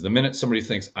 Because the minute somebody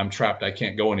thinks, I'm trapped, I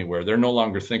can't go anywhere, they're no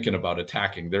longer thinking about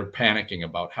attacking. They're panicking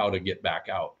about how to get back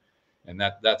out. And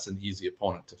that's an easy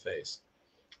opponent to face.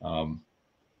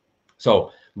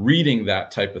 So reading that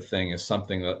type of thing is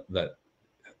something that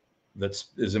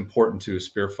is important to a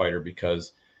spear fighter,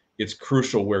 because it's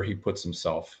crucial where he puts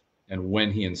himself and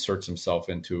when he inserts himself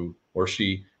into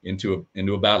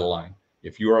a battle line.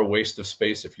 If you are a waste of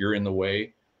space, if you're in the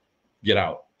way, get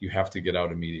out. You have to get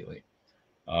out immediately.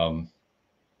 But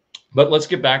let's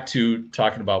get back to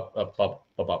talking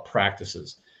about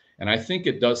practices. And I think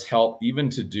it does help even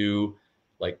to do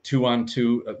like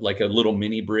 2-on-2, like a little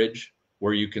mini bridge.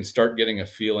 where you can start getting a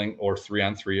feeling, or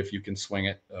 3-on-3 if you can swing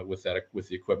it with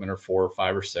the equipment, or 4 or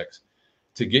 5 or 6,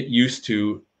 to get used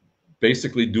to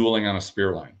basically dueling on a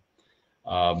spear line.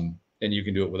 And you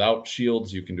can do it without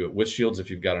shields. You can do it with shields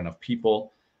if you've got enough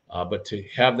people. But to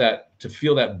have that, to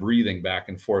feel that breathing back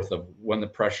and forth of when the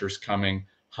pressure's coming,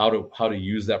 how to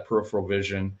use that peripheral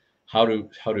vision, how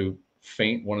to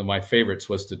feint. One of my favorites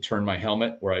was to turn my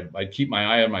helmet, where I'd keep my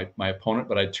eye on my opponent,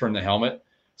 but I'd turn the helmet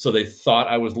so they thought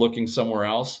I was looking somewhere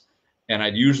else. And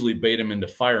I'd usually bait them into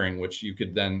firing, which you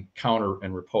could then counter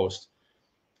and riposte.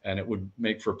 And it would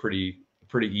make for a pretty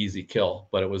easy kill,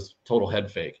 but it was total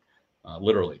head fake,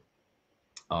 literally.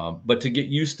 But to get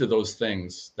used to those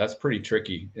things, that's pretty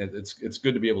tricky. It's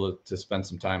good to be able to spend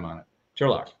some time on it.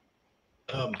 Tearlach.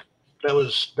 That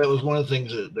was one of the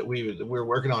things that we were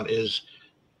working on, is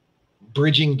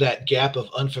bridging that gap of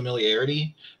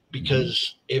unfamiliarity.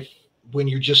 Because when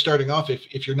you're just starting off,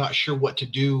 if you're not sure what to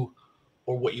do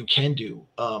or what you can do,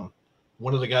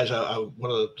 one of the guys,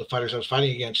 one of the fighters I was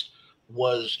fighting against,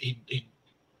 was he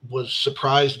was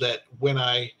surprised that when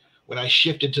I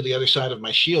shifted to the other side of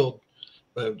my shield,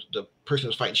 the person who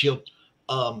was fighting shield,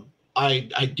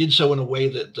 I did so in a way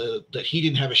that he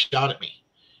didn't have a shot at me.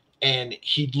 And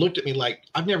he looked at me like,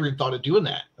 I've never even thought of doing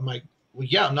that. I'm like, well,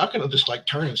 yeah, I'm not going to just like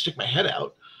turn and stick my head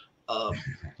out.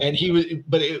 And he was,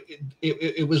 but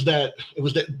it was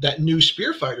that new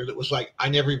spear fighter that was like, I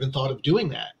never even thought of doing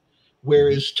that.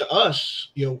 Whereas to us,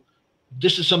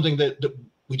 this is something that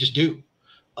we just do.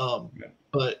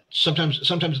 But sometimes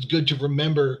it's good to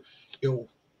remember,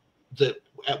 that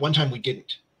at one time we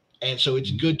didn't. And so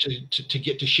it's good to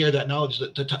get to share that knowledge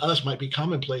that to us might be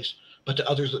commonplace, but to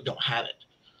others that don't have it.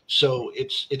 So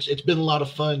it's been a lot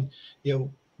of fun,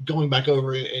 going back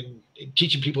over and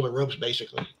teaching people the ropes,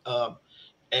 basically.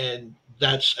 And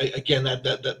that's, again,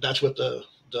 that's what the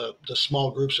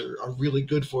small groups are really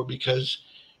good for, because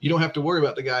you don't have to worry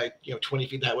about the guy, 20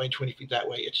 feet that way and 20 feet that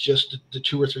way. It's just the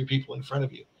 2 or 3 people in front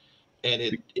of you. And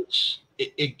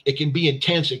it can be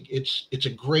intense. It's a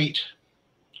great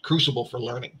crucible for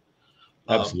learning.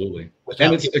 Absolutely.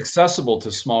 And it's accessible to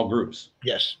small groups.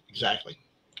 Yes, exactly.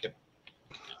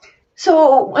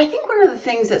 So I think one of the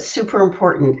things that's super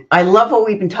important, I love what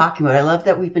we've been talking about. I love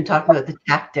that we've been talking about the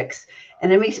tactics,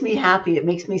 and it makes me happy. It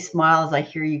makes me smile as I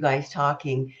hear you guys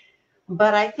talking.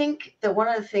 But I think that one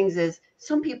of the things is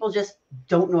some people just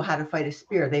don't know how to fight a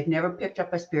spear. They've never picked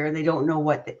up a spear. They don't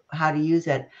know how to use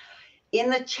it.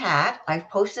 In the chat, I've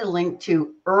posted a link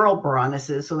to Earl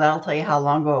Baronis's, so that'll tell you how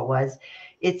long ago it was.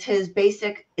 It's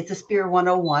it's a Spear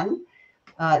 101.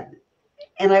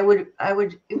 And I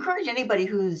would encourage anybody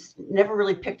who's never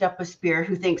really picked up a spear,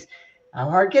 who thinks, how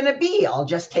hard can it be? I'll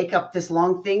just take up this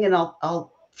long thing and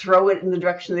I'll throw it in the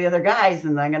direction of the other guys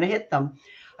and I'm going to hit them.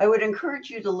 I would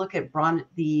encourage you to look at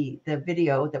the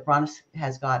video that Bronis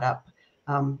has got up,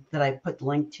 that I put the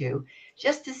link to,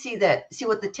 just to see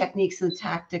what the techniques and the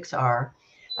tactics are.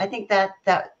 I think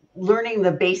that learning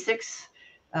the basics,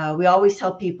 we always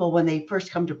tell people when they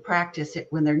first come to practice it,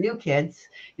 when they're new kids,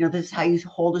 this is how you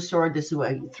hold a sword. This is how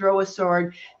you throw a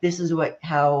sword. This is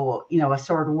how a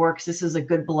sword works. This is a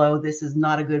good blow. This is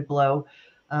not a good blow.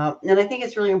 And I think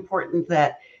it's really important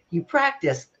that you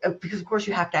practice, because of course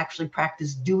you have to actually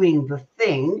practice doing the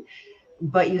thing,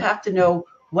 but you have to know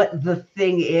what the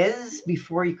thing is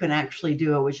before you can actually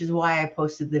do it, which is why I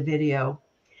posted the video.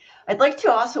 I'd like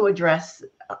to also address,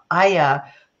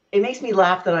 it makes me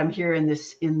laugh that I'm here in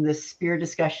this spear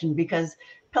discussion, because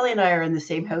Pelly and I are in the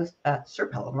same house, Sir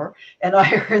Pelinor and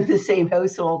I are in the same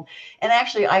household. And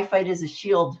actually I fight as a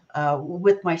shield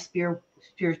with my spears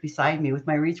beside me, with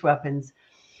my reach weapons.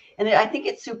 And I think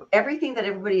it's everything that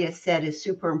everybody has said is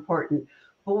super important.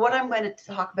 But what I'm going to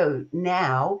talk about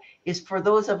now is for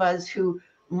those of us who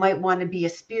might want to be a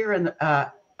spear and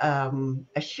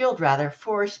a shield rather,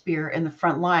 for a spear in the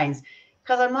front lines.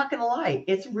 Because I'm not going to lie,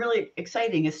 it's really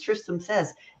exciting. As Tristan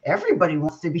says, everybody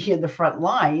wants to be in the front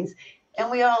lines,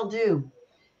 and we all do.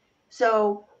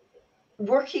 So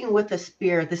working with a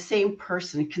spear, the same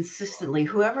person consistently,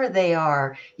 whoever they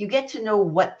are, you get to know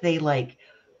what they like.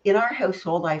 In our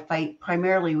household, I fight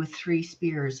primarily with 3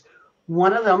 spears.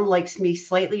 One of them likes me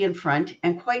slightly in front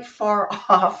and quite far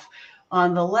off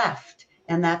on the left.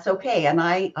 And that's okay. And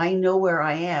I know where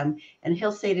I am. And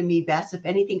he'll say to me, Bess, if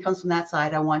anything comes from that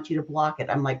side, I want you to block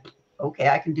it. I'm like, okay,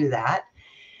 I can do that.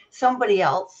 Somebody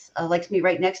else likes me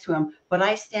right next to him, but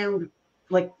I stand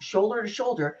like shoulder to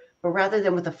shoulder. But rather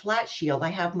than with a flat shield, I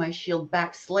have my shield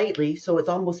back slightly, so it's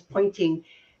almost pointing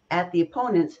at the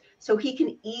opponents, so he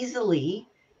can easily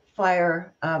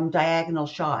fire diagonal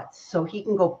shots. So he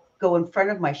can go in front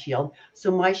of my shield.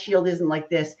 So my shield isn't like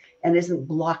this and isn't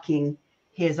blocking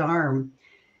his arm.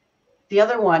 The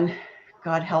other one,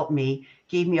 God help me,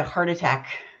 gave me a heart attack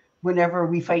whenever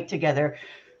we fight together,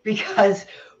 because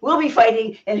we'll be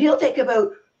fighting and he'll take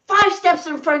about 5 steps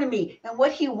in front of me. And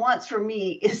what he wants from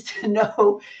me is to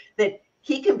know that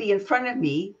he can be in front of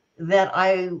me, that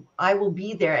I will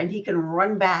be there, and he can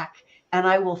run back and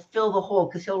I will fill the hole,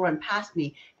 because he'll run past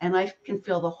me and I can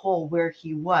fill the hole where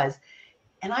he was.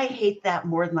 And I hate that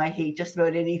more than I hate just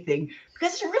about anything,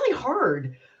 because it's really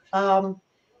hard.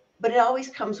 But it always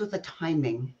comes with a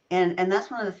timing. And that's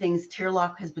one of the things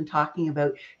Tearlach has been talking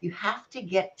about. You have to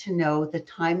get to know the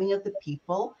timing of the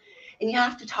people, and you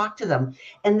have to talk to them.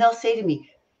 And they'll say to me,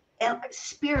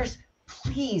 Spears,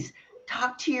 please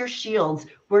talk to your shields.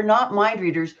 We're not mind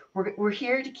readers. We're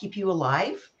here to keep you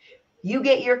alive. You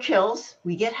get your kills.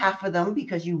 We get half of them,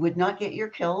 because you would not get your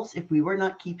kills if we were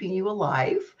not keeping you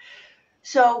alive.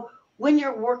 So when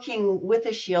you're working with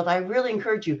a shield, I really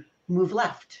encourage you, move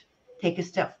left. Take a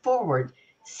step forward.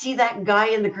 See that guy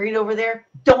in the green over there?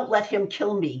 Don't let him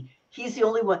kill me. He's the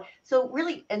only one. So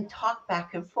really, and talk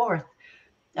back and forth.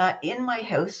 In my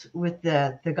house with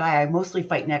the guy I mostly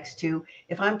fight next to,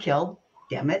 if I'm killed,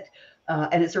 damn it,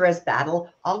 and it's a res battle,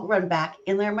 I'll run back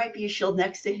and there might be a shield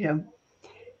next to him.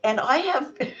 And I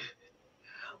have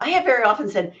very often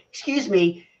said, excuse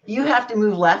me, you have to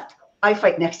move left. I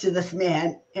fight next to this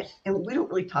man. And we don't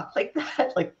really talk like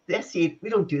that. Like this, we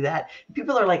don't do that.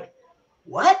 People are like,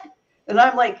 what? And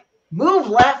I'm like, move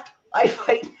left. I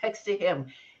fight next to him.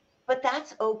 But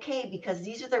that's okay, because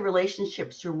these are the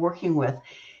relationships you're working with.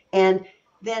 And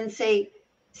then say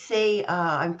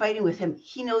I'm fighting with him.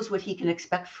 He knows what he can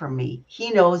expect from me. He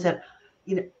knows that,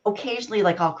 occasionally,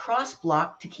 like, I'll cross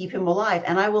block to keep him alive.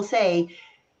 And I will say,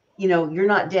 you're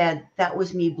not dead. That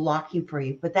was me blocking for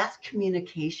you. But that's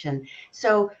communication.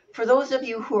 So for those of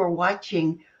you who are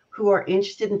watching, who are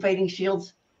interested in fighting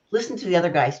shields, listen to the other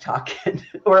guys talking,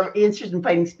 or interested in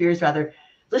fighting spears, rather.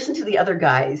 Listen to the other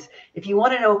guys. If you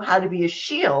want to know how to be a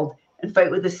shield and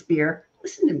fight with a spear,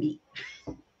 listen to me.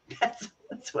 That's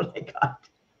what I got.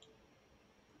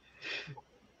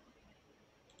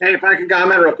 Hey, if I can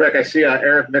comment real quick, I see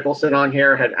Eric Nicholson on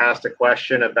here had asked a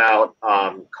question about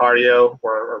cardio,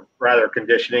 or rather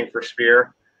conditioning for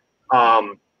spear.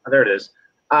 There it is.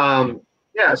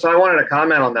 Yeah, so I wanted to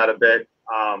comment on that a bit.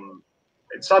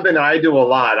 It's something that I do a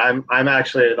lot. I'm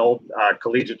actually an old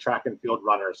collegiate track and field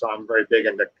runner, so I'm very big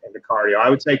into cardio. I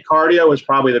would say cardio is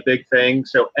probably the big thing.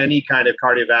 So any kind of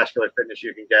cardiovascular fitness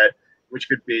you can get, which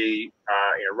could be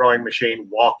rowing machine,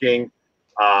 walking,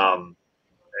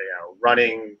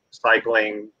 running,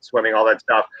 cycling, swimming, all that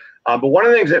stuff. But one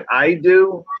of the things that I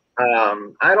do,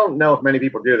 I don't know if many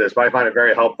people do this, but I find it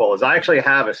very helpful, is I actually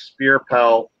have a spear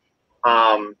pel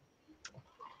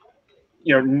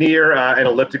near an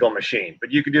elliptical machine.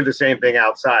 But you could do the same thing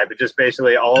outside. But just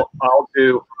basically, I'll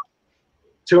do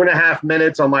 2.5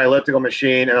 minutes on my elliptical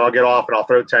machine, and I'll get off and I'll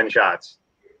throw 10 shots.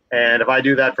 And if I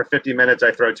do that for 50 minutes,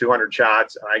 I throw 200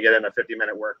 shots, and I get in a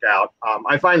 50-minute workout.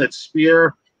 I find that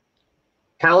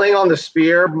pelling on the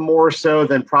spear more so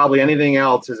than probably anything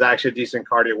else is actually a decent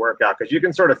cardio workout, because you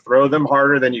can sort of throw them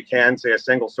harder than you can, say, a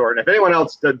single sword. And if anyone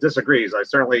else disagrees, I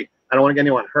don't want to get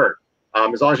anyone hurt.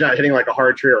 As long as you're not hitting like a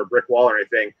hard tree or a brick wall or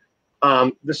anything.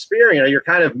 The spear, you're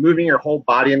kind of moving your whole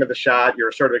body into the shot.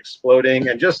 You're sort of exploding,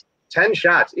 and just 10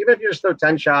 shots, even if you just throw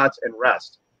 10 shots and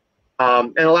rest.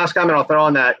 And the last comment I'll throw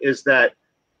on that is that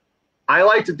I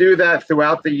like to do that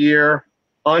throughout the year,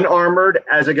 unarmored.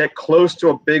 As I get close to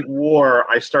a big war,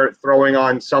 I start throwing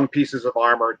on some pieces of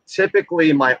armor,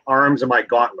 typically my arms and my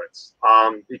gauntlets,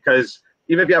 because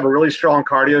even if you have a really strong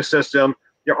cardio system,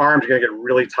 your arms are going to get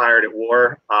really tired at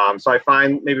war. So I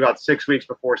find maybe about 6 weeks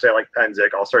before, say, like Pennsic,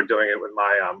 I'll start doing it with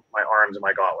my my arms and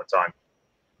my gauntlets on.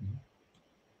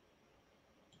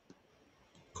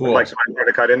 Cool. Like somebody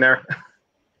to cut in there.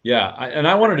 Yeah, and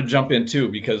I wanted to jump in too,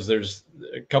 because there's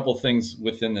a couple things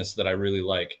within this that I really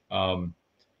like.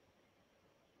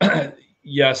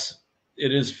 Yes,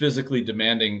 it is physically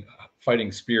demanding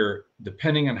fighting spear,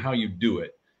 depending on how you do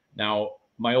it. Now,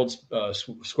 my old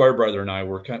squire brother and I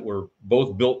were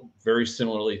both built very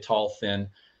similarly, tall, thin.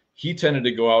 He tended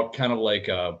to go out kind of like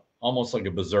almost like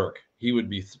a berserk.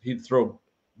 He'd throw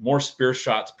more spear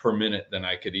shots per minute than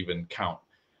I could even count,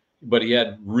 but he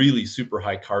had really super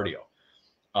high cardio.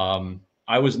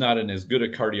 I was not in as good a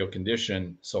cardio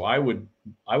condition, so I would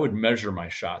measure my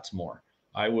shots more.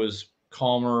 I was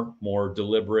calmer, more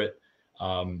deliberate.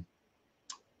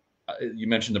 You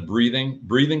mentioned the breathing.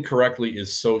 Breathing correctly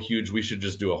is so huge. We should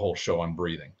just do a whole show on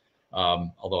breathing.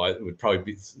 Although it would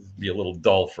probably be a little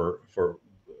dull for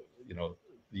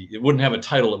it wouldn't have a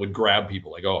title that would grab people,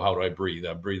 like, oh, how do I breathe?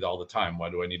 I breathe all the time. Why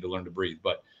do I need to learn to breathe?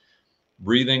 But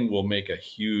breathing will make a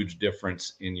huge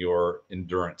difference in your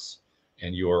endurance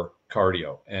and your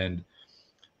cardio. And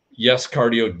yes,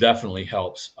 cardio definitely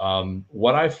helps.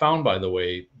 What I found, by the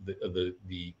way,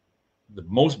 the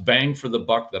most bang for the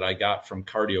buck that I got from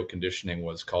cardio conditioning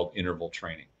was called interval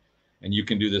training. And you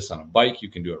can do this on a bike, you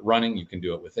can do it running, you can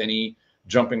do it with any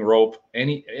jumping rope,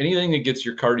 anything that gets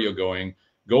your cardio going.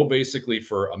 Go basically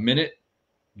for a minute,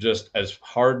 just as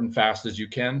hard and fast as you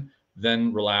can,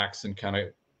 then relax and kind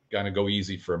of go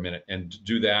easy for a minute, and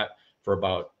do that for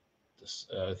about,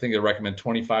 I think they recommend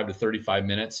 25 to 35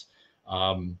 minutes.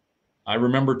 I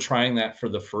remember trying that for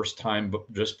the first time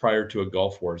just prior to a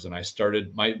Gulf Wars, and I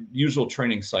started, my usual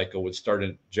training cycle would start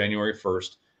in January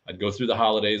 1st. I'd go through the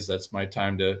holidays. That's my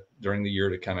time during the year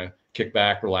to kind of kick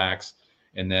back, relax.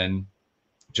 And then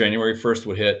January 1st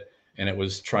would hit, and it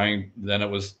was time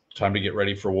to get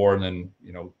ready for war. And then,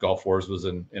 Gulf Wars was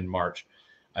in March.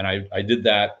 And I did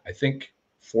that, I think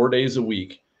 4 days a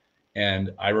week.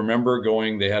 And I remember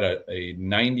they had a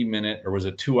 90-minute, or was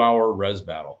a 2-hour res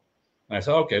battle. And I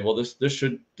said, okay, well, this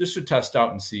should test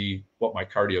out and see what my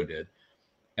cardio did.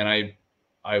 And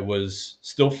I was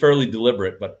still fairly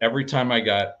deliberate, but every time I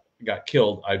got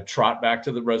killed, I'd trot back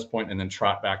to the res point and then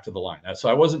trot back to the line. So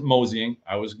I wasn't moseying,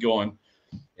 I was going.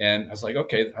 And I was like,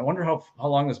 okay, I wonder how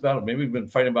long this battle, maybe we've been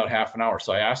fighting about half an hour.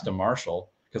 So I asked a marshal,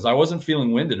 because I wasn't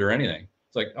feeling winded or anything.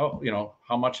 It's like, oh,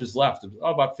 how much is left?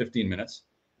 About 15 minutes.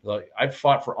 Like, I'd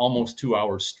fought for almost 2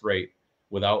 hours straight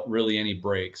without really any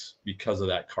breaks because of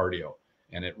that cardio.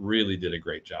 And it really did a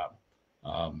great job.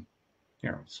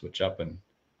 Here, I'll switch up, and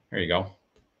here you go.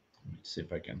 Let me see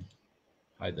if I can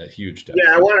hide that huge depth.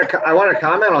 Yeah, I want to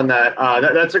comment on that.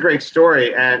 That's a great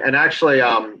story. And actually,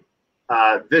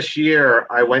 this year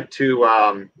we went to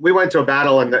a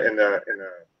battle in the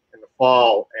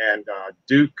fall, and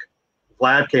Duke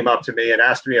Vlad came up to me and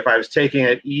asked me if I was taking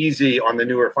it easy on the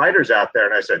newer fighters out there,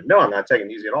 and I said, no, I'm not taking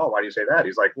it easy at all. Why do you say that?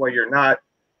 He's like, well, you're not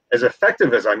as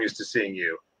effective as I'm used to seeing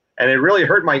you. And it really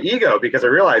hurt my ego, because I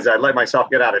realized I'd let myself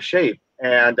get out of shape.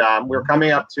 And we're coming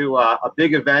up to a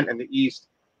big event in the East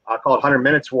called 100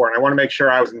 Minutes War. And I want to make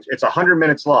sure it's 100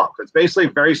 minutes long. So it's basically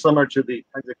very similar to the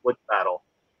Penzig Woods battle,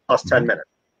 plus 10 minutes.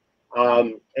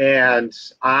 And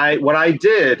what I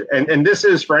did, and this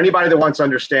is for anybody that wants to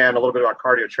understand a little bit about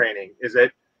cardio training, is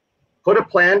that put a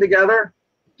plan together,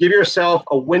 give yourself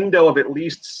a window of at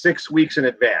least 6 weeks in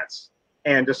advance,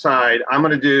 and decide, I'm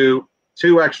going to do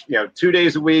 2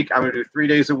 days a week. I'm going to do 3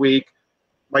 days a week.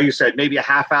 Like you said, maybe a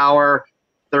half hour,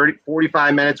 30,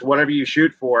 45 minutes, whatever you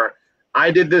shoot for. I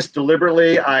did this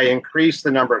deliberately. I increased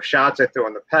the number of shots I threw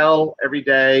on the Pel every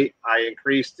day. I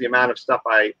increased the amount of stuff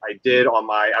I did on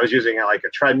I was using like a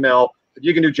treadmill. But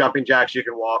you can do jumping jacks, you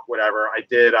can walk, whatever. I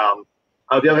did. The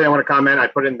other thing I want to comment, I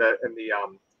put in the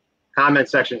comment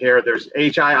section here. There's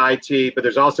HIIT, but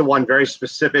there's also one very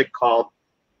specific called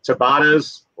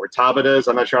Tabatas or Tabatas.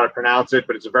 I'm not sure how to pronounce it,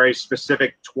 but it's a very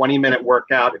specific 20-minute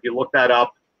workout. If you look that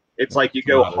up, it's like you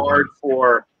go hard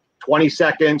for 20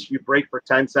 seconds, you break for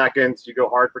 10 seconds, you go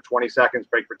hard for 20 seconds,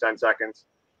 break for 10 seconds.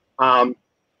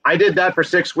 I did that for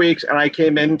 6 weeks, and I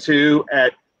came into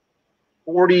at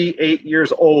 48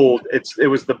 years old. It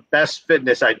was the best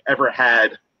fitness I'd ever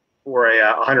had for a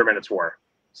 100 minutes war.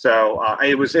 So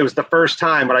it was the first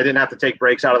time, but I didn't have to take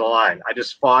breaks out of the line. I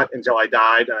just fought until I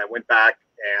died, and I went back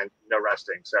and no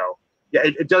resting. So yeah,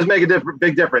 it does make a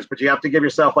big difference, but you have to give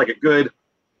yourself like a good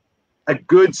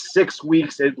 6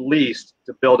 weeks at least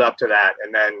to build up to that,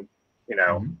 and then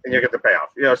and you get the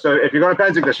payoff. So if you're going to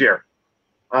Penzig this year,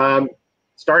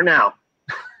 start now.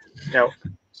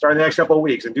 Start in the next couple of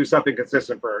weeks and do something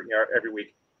consistent for every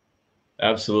week.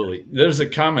 Absolutely. There's a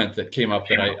comment that came up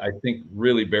that I think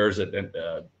really bears it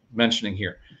mentioning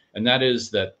here, and that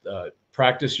is that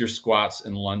practice your squats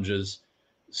and lunges.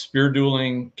 Spear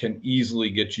dueling can easily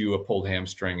get you a pulled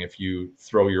hamstring if you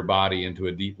throw your body into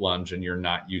a deep lunge and you're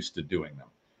not used to doing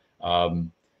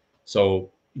them.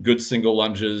 So good single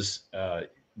lunges.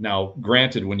 Now,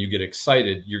 granted, when you get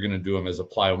excited, you're going to do them as a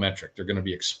plyometric. They're going to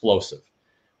be explosive.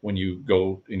 When you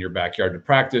go in your backyard to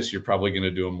practice, you're probably going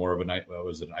to do more of an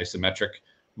isometric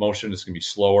motion. It's going to be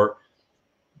slower.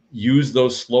 Use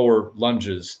those slower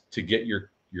lunges to get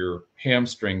your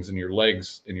hamstrings and your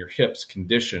legs and your hips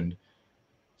conditioned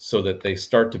so that they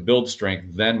start to build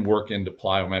strength, then work into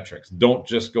plyometrics. Don't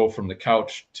just go from the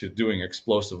couch to doing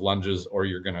explosive lunges, or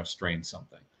you're going to strain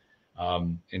something.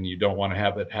 And you don't want to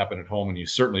have it happen at home, and you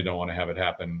certainly don't want to have it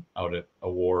happen out at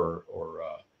a war or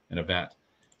an event.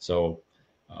 So,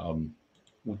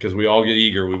 because we all get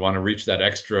eager, we want to reach that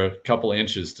extra couple of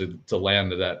inches to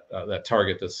land to that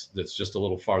target that's just a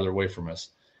little farther away from us.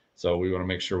 So we want to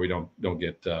make sure we don't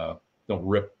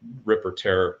rip or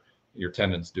tear your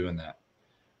tendons doing that.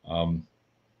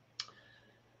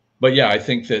 But yeah, I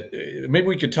think that maybe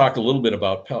we could talk a little bit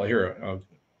about Pel here.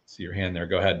 See your hand there.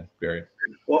 Go ahead, Barry.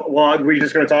 Well, are we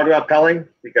just going to talk about pelling?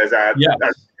 Because yeah,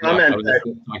 I was just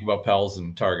going to talk about pels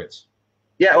and targets.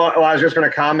 Yeah, well, I was just going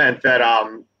to comment that.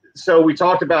 So we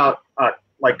talked about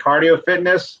like cardio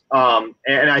fitness, and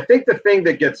I think the thing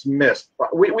that gets missed.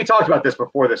 We talked about this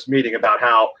before this meeting about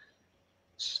how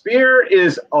spear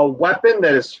is a weapon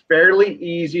that is fairly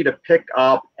easy to pick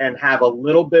up and have a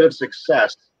little bit of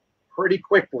success pretty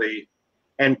quickly,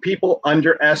 and people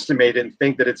underestimate it and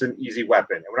think that it's an easy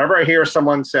weapon. And whenever I hear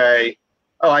someone say,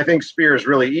 "Oh, I think spear is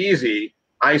really easy,"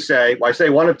 I say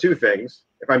one of two things.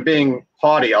 If I'm being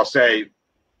haughty, I'll say,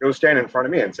 "Go stand in front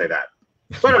of me and say that."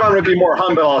 But if I'm going to be more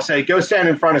humble, I'll say, "Go stand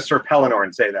in front of Sir Pelinor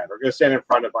and say that," or "Go stand in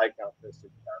front of Viscount this."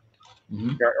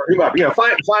 Or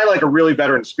find like a really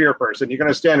veteran spear person. You're going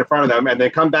to stand in front of them and then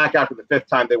come back after the 5th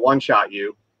time they one-shot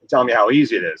you and tell me how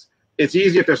easy it is. It's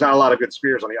easy if there's not a lot of good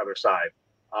spears on the other side,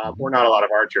 or not a lot of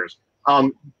archers.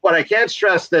 But I can't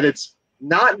stress that it's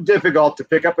not difficult to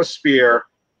pick up a spear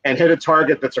and hit a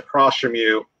target that's across from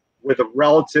you with a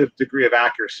relative degree of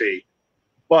accuracy.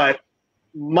 But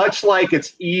much like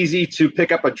it's easy to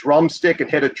pick up a drumstick and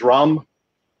hit a drum,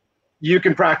 you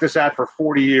can practice that for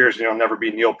 40 years and you'll never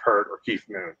be Neil Peart or Keith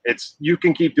Moon. You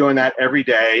can keep doing that every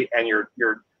day, and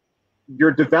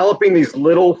you're developing these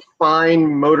little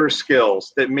fine motor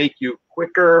skills that make you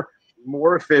quicker,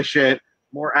 more efficient,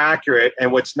 more accurate.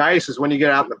 And what's nice is when you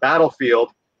get out in the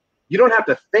battlefield, you don't have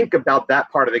to think about that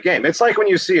part of the game. It's like when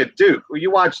you see a Duke, when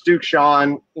you watch Duke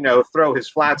Shawn, throw his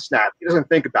flat snap, he doesn't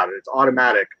think about it. It's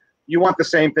automatic. You want the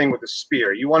same thing with a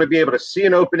spear. You want to be able to see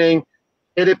an opening,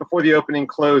 hit it before the opening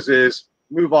closes,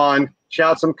 move on,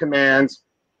 shout some commands,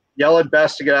 yell at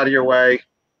Bess to get out of your way,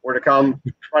 or to come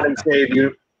run and save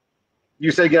you.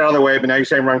 You say get out of the way, but now you're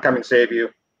saying run, come and save you.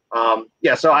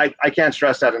 So I can't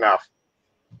stress that enough.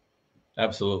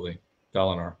 Absolutely.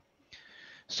 Pelinor.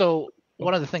 So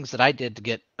one of the things that I did to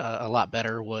get a lot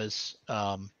better was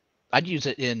I'd use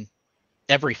it in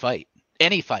every fight,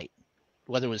 any fight,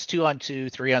 whether it was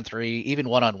 2-on-2, 3-on-3, even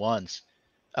 1-on-1s.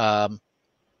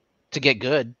 To get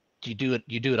good, you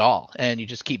do it all, and you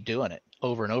just keep doing it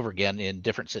over and over again in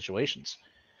different situations.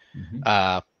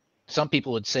 Mm-hmm. Some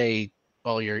people would say,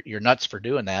 well, you're nuts for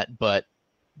doing that, but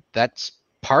that's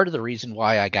part of the reason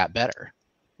why I got better,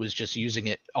 was just using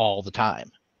it all the time.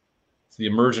 It's the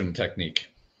immersion technique.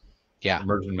 Yeah.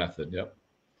 Immersion method. Yep.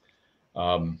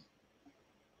 All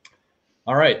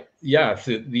right. Yeah.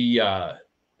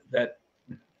 That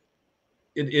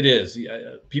it is.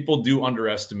 People do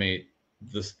underestimate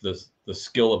the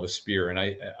skill of a spear, and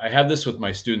I have this with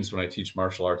my students when I teach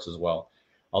martial arts as well.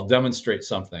 I'll demonstrate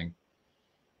something,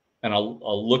 and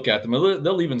I'll look at them.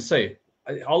 They'll even say,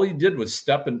 all he did was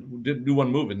step and do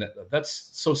one move, and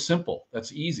that's so simple.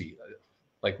 That's easy.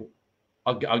 Like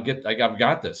I've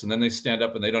got this, and then they stand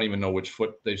up and they don't even know which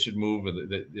foot they should move, and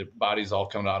the body's all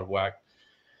coming out of whack.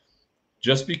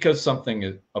 Just because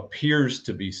something appears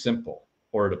to be simple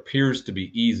or it appears to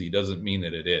be easy doesn't mean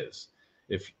that it is.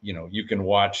 If you can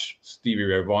watch Stevie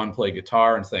Ray Vaughan play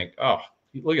guitar and think, oh,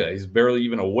 look at that, he's barely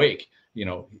even awake.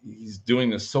 He's doing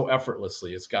this so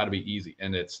effortlessly. It's got to be easy,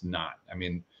 and it's not. I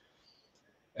mean,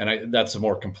 that's a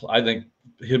more I think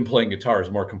him playing guitar is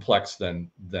more complex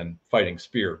than fighting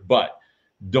spear. But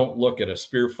don't look at a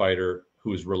spear fighter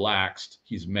who's relaxed.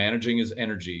 He's managing his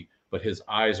energy, but his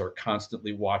eyes are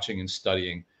constantly watching and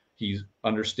studying. He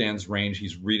understands range.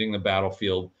 He's reading the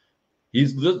battlefield. He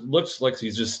looks like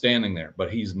he's just standing there,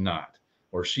 but he's not,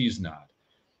 or she's not.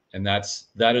 And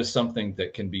that is something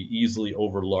that can be easily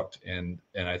overlooked. And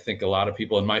I think a lot of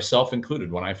people, and myself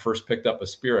included, when I first picked up a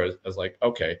spear, I was like,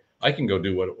 okay, I can go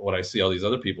do what I see all these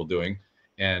other people doing.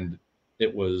 And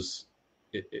it was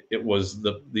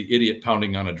the idiot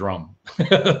pounding on a drum.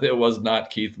 It was not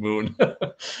Keith Moon.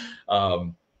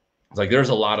 It's like there's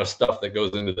a lot of stuff that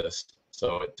goes into this.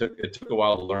 So it took a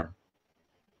while to learn.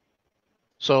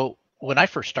 So when I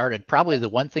first started, probably the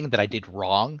one thing that I did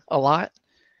wrong a lot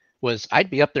was I'd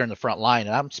be up there in the front line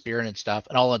and I'm spearing and stuff,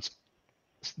 and all it's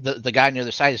the guy on the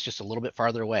other side is just a little bit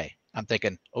farther away. I'm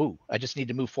thinking, oh, I just need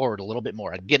to move forward a little bit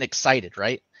more. I'm getting excited,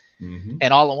 right? Mm-hmm.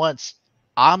 And all at once,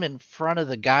 I'm in front of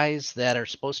the guys that are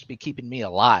supposed to be keeping me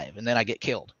alive, and then I get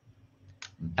killed.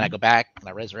 Mm-hmm. And I go back and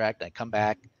I resurrect, and I come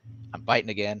back, I'm fighting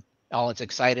again. All it's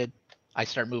excited, I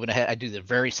start moving ahead. I do the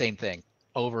very same thing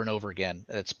over and over again.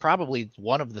 It's probably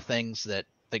one of the things that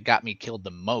got me killed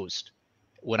the most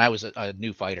when I was a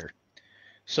new fighter.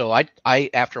 So I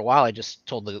after a while, I just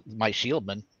told my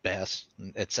shieldman, Bess,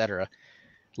 etc.,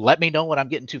 let me know when I'm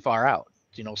getting too far out.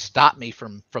 Stop me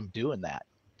from doing that.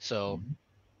 So,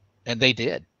 and they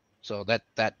did. So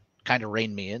that kind of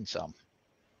reined me in some.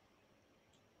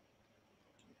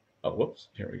 Oh, whoops.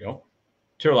 Here we go.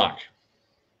 Tearlach.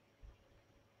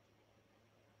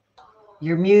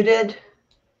 You're muted.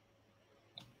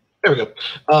 There we go.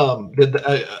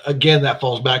 Again, that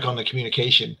falls back on the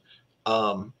communication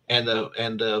and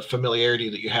the familiarity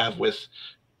that you have with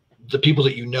the people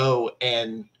that you know.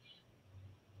 And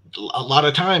a lot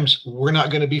of times, we're not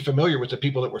going to be familiar with the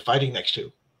people that we're fighting next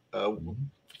to.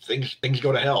 Things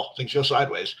go to hell. Things go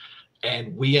sideways,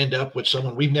 and we end up with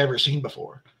someone we've never seen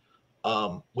before.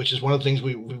 Which is one of the things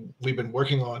we've been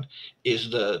working on, is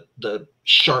the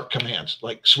sharp commands,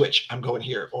 like switch, I'm going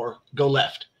here, or go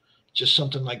left, just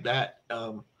something like that.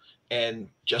 And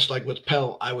just like with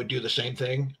Pel, I would do the same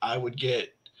thing. I would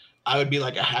be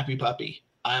like a happy puppy.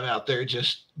 I'm out there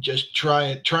just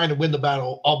trying to win the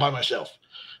battle all by myself.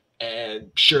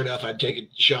 And sure enough, I'd take a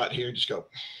shot here and just go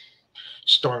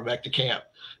storm back to camp.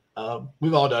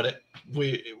 We've all done it.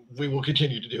 We will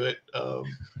continue to do it.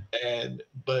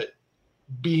 But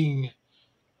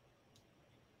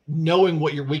knowing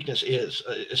what your weakness is,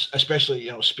 especially,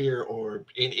 spear or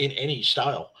in any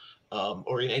style,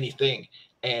 or in anything,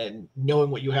 and knowing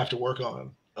what you have to work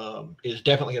on, is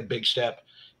definitely a big step.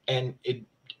 And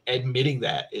admitting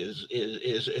that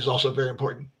is also very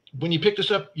important. When you pick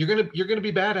this up, you're gonna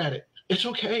be bad at it. It's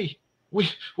okay.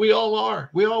 We all are.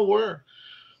 We all were.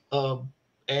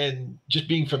 And just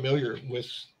being familiar with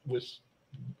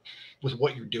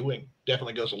what you're doing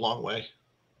definitely goes a long way.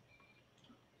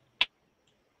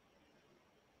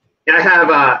 I have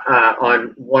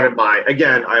on one of my,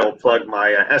 again, I will plug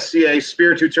my SCA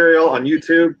spear tutorial on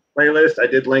YouTube playlist. I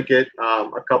did link it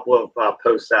a couple of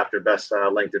posts after Bess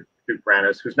linked it to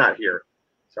Brannis, who's not here.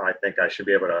 So I think I should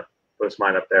be able to post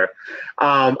mine up there.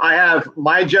 I have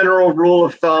my general rule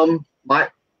of thumb,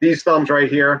 these thumbs right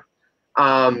here,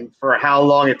 for how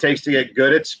long it takes to get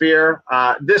good at spear.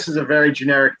 This is a very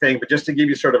generic thing, but just to give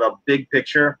you sort of a big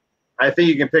picture, I think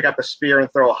you can pick up a spear and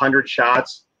throw 100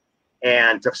 shots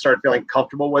and to start feeling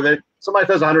comfortable with it. Somebody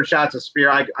throws 100 shots of spear,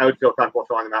 I would feel comfortable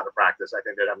throwing them out in practice. I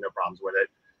think they'd have no problems with it.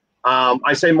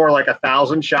 I say more like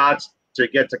 1,000 shots to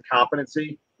get to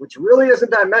competency, which really isn't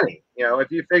that many.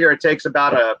 If you figure it takes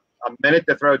about a minute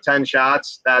to throw 10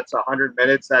 shots, that's 100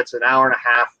 minutes. That's an hour and a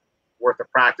half worth of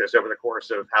practice over the course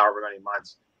of however many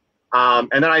months.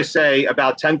 And then I say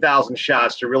about 10,000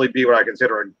 shots to really be what I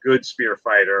consider a good spear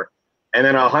fighter. And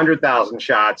then 100,000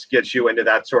 shots gets you into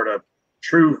that sort of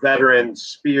true veteran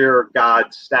spear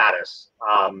god status.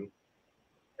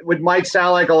 It might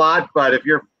sound like a lot, but if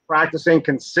you're practicing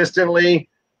consistently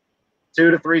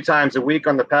 2 to 3 times a week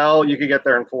on the Pel, you could get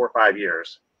there in 4 or 5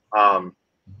 years.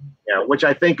 Which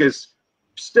I think is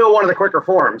still one of the quicker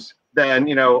forms than,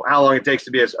 how long it takes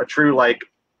to be a true,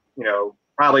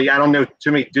 probably, I don't know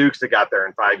too many Dukes that got there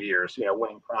in 5 years,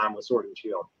 winning prime with Sword and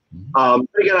Shield. But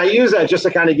again, I use that just to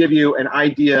kind of give you an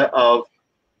idea of,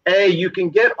 you can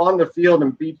get on the field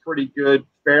and be pretty good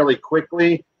fairly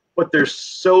quickly, but there's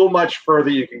so much further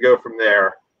you can go from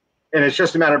there. And it's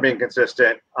just a matter of being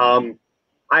consistent.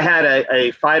 I had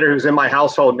a fighter who's in my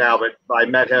household now, but I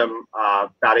met him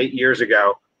about 8 years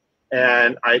ago.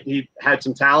 And he had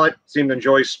some talent, seemed to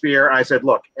enjoy spear. I said,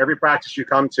 look, every practice you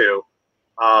come to,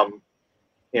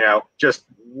 just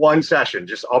one session.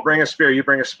 I'll bring a spear, you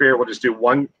bring a spear. We'll just do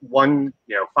one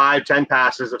 5, 10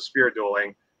 passes of spear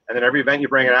dueling. And then every event you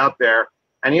bring it out there.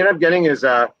 And he ended up getting his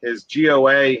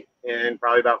GOA in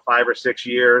probably about 5 or 6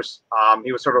 years.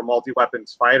 He was sort of a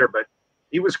multi-weapons fighter, but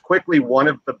he was quickly one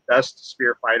of the best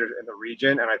spear fighters in the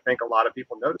region. And I think a lot of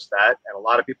people noticed that, and a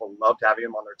lot of people loved having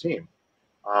him on their team.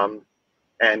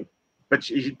 But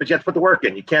you have to put the work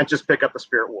in. You can't just pick up the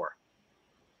Spirit War.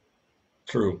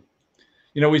 True.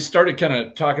 We started kind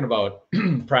of talking about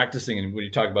practicing, and when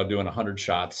you talk about doing 100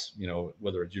 shots,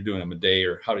 whether you're doing them a day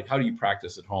or how do you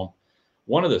practice at home?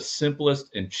 One of the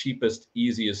simplest and cheapest,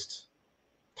 easiest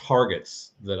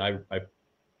targets that I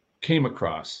came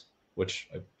across, which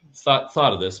I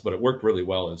thought of this, but it worked really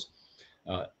well, is,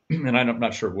 and I'm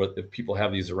not sure if people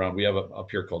have these around. We have up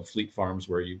here called Fleet Farms,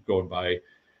 where you go and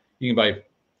you can buy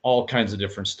all kinds of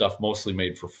different stuff, mostly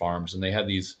made for farms. And they had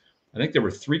these, I think they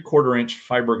were 3/4 inch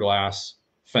fiberglass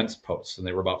fence posts, and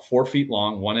they were about 4 feet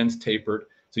long. One end's tapered,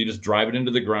 so you just drive it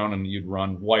into the ground and you'd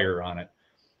run wire on it.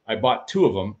 I bought 2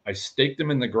 of them. I staked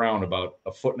them in the ground about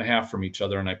 1.5 feet from each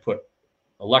other, and I put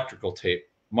electrical tape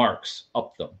marks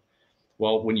up them.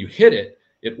 Well, when you hit it,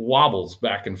 it wobbles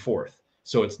back and forth,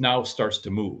 so it now starts to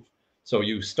move. So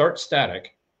you start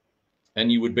static,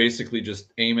 and you would basically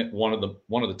just aim at one of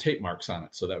the tape marks on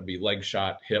it. So that would be leg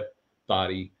shot, hip,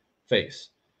 body, face.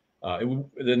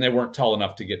 Then they weren't tall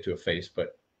enough to get to a face,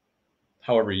 but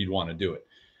however you'd want to do it.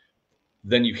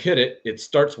 then you hit it, it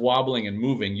starts wobbling and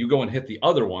moving. You go and hit the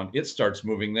other one, it starts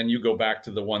moving. Then you go back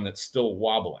to the one that's still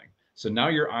wobbling. So now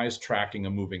your eye's tracking a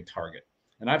moving target.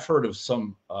 And I've heard of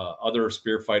some other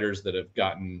spear fighters that have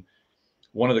gotten,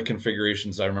 one of the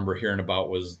configurations I remember hearing about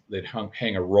was they'd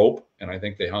hang a rope, and I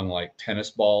think they hung like tennis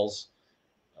balls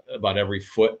about every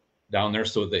foot down there.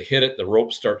 So they hit it, the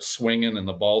rope starts swinging, and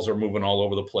the balls are moving all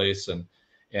over the place. And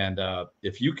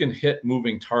if you can hit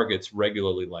moving targets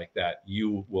regularly like that,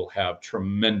 you will have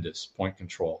tremendous point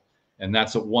control. And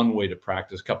that's one way to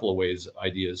practice. A couple of ways,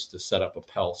 ideas to set up a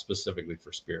Pel specifically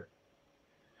for spear.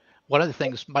 One of the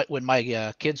things, when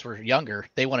my kids were younger,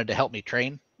 they wanted to help me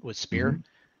train with spear.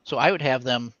 So I would have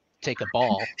them take a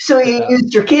ball. So you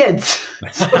used your kids.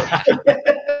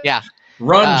 Yeah.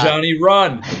 Run, Johnny,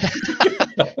 run.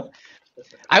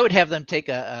 I would have them take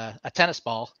a tennis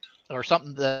ball or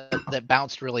something that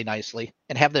bounced really nicely,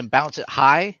 and have them bounce it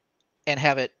high and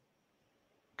have it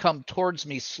come towards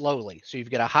me slowly. So you've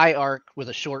got a high arc with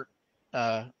a short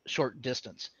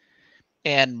distance.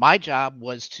 And my job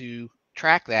was to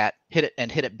track that, hit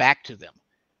it back to them.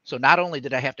 So not only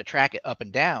did I have to track it up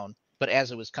and down, but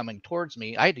as it was coming towards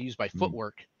me, I had to use my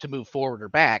footwork to move forward or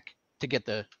back to get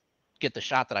the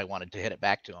shot that I wanted to hit it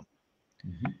back to them.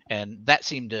 And that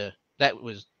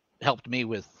helped me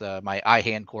with my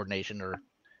eye-hand coordination or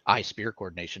eye-spear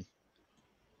coordination.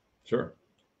 Sure.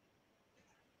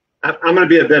 I'm going to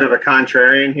be a bit of a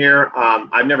contrarian here.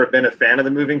 I've never been a fan of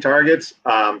the moving targets.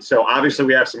 So obviously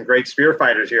we have some great spear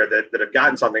fighters here that have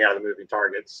gotten something out of the moving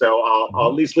targets. So I'll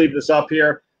at least leave this up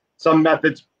here. Some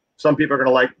methods, some people are going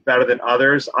to like better than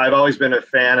others. I've always been a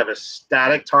fan of a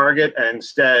static target, and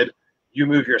instead you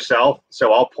move yourself.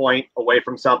 So I'll point away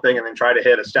from something and then try to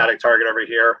hit a static target over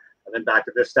here, and then back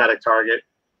to this static target.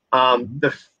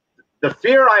 The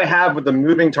fear I have with the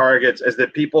moving targets is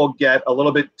that people get a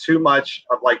little bit too much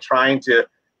of like trying to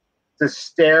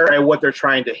stare at what they're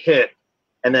trying to hit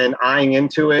and then eyeing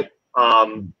into it.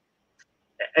 And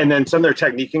then some of their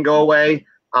technique can go away.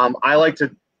 I like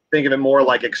to think of it more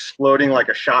like exploding like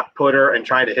a shot putter and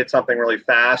trying to hit something really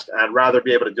fast. I'd rather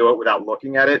be able to do it without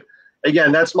looking at it.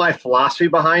 Again, that's my philosophy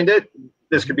behind it.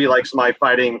 This could be like somebody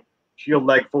fighting shield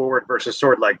leg forward versus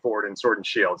sword leg forward and sword and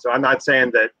shield. So I'm not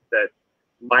saying that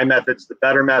my method's the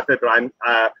better method, but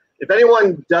if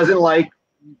anyone doesn't like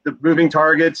the moving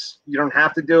targets, you don't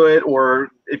have to do it. Or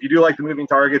if you do like the moving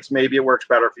targets, maybe it works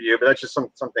better for you, but that's just some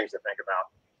things to think about.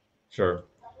 Sure.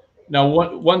 Now,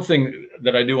 one thing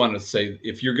that I do want to say,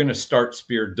 if you're going to start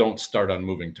spear, don't start on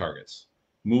moving targets.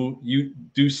 You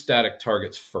do static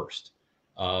targets first.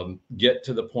 Get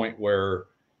to the point where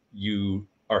you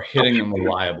are hitting them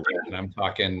reliably. And I'm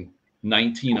talking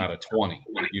 19 out of 20.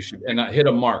 You should, and not hit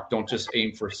a mark. Don't just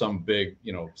aim for some big,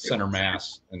 center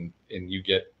mass and you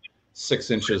get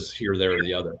 6 inches here, there, or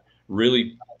the other.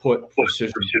 Really put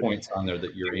precision points on there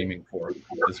that you're aiming for.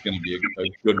 It's going to be a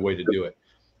good way to do it.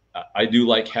 I do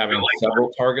like having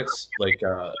several targets, like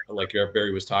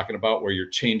Bari was talking about, where you're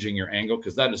changing your angle,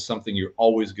 because that is something you're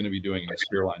always going to be doing in a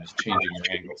spear line, is changing your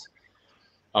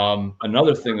angles.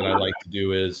 Another thing that I like to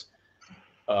do is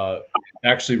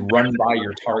actually run by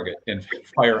your target and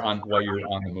fire on while you're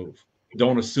on the move.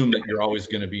 Don't assume that you're always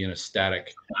going to be in a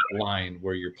static line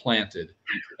where you're planted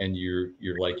and you're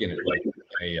like in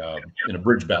a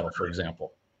bridge battle, for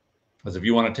example. Because if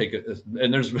you want to take it,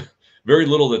 and there's very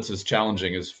little that's as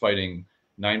challenging as fighting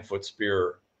 9-foot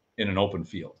spear in an open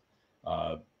field.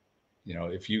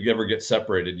 If you ever get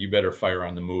separated, you better fire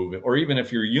on the move, or even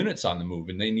if your unit's on the move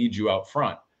and they need you out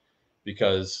front,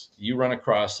 because you run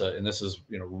across and this is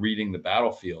reading the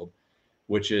battlefield,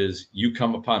 which is you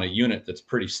come upon a unit that's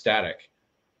pretty static,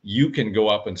 you can go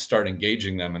up and start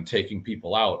engaging them and taking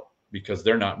people out because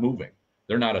they're not moving.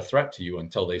 They're not a threat to you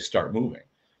until they start moving.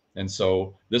 And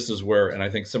so this is where, and I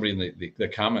think somebody in the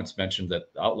comments mentioned that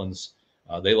Outlands,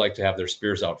 they like to have their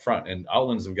spears out front, and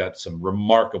Outlands have got some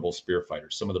remarkable spear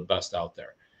fighters, some of the best out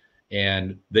there.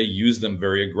 And they use them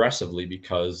very aggressively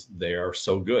because they are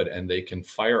so good and they can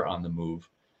fire on the move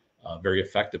very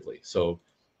effectively. So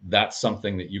that's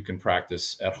something that you can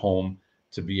practice at home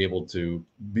to be able to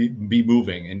be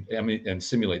moving and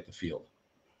simulate the field.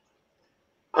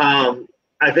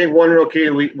 I think one real key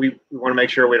we want to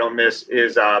make sure we don't miss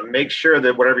is make sure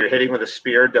that whatever you're hitting with a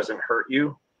spear doesn't hurt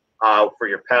you for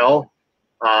your Pel.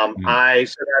 So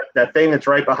that thing that's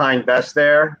right behind Bess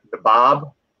there, the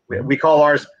bob, we call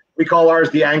ours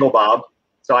the angle bob.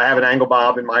 So I have an angle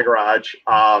bob in my garage.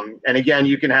 And again,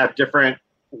 you can have different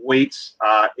weights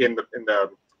in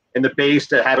the base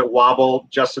to have it wobble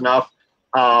just enough.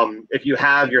 If you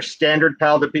have your standard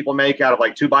Pel that people make out of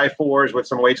like 2x4s with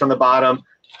some weights on the bottom,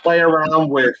 play around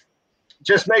with,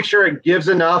 just make sure it gives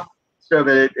enough so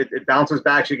that it bounces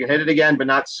back so you can hit it again, but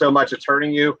not so much it's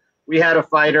hurting you. We had a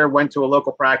fighter went to a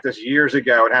local practice years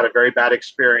ago and had a very bad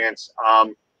experience.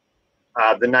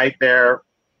 The night there,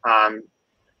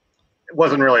 it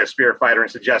wasn't really a spear fighter,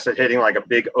 and suggested hitting like a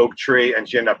big oak tree, and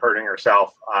she ended up hurting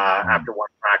herself after one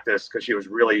practice because she was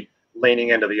really leaning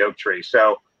into the oak tree.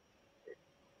 So,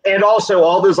 and also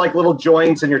all those like little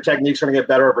joints and your techniques are going to get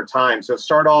better over time. So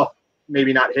start off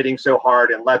maybe not hitting so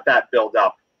hard and let that build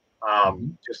up.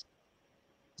 Just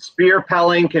spear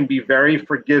pelling can be very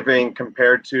forgiving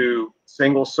compared to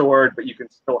single sword, but you can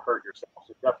still hurt yourself.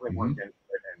 So definitely work into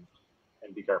it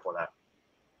and be careful of that.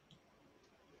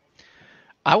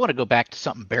 I want to go back to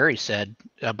something Barry said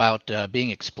about being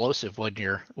explosive when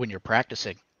you're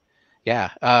practicing.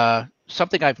 Yeah,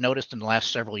 something I've noticed in the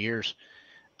last several years,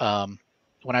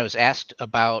 when I was asked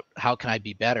about how can I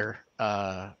be better,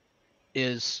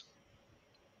 is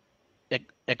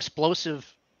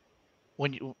explosive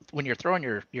when you're throwing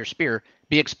your spear.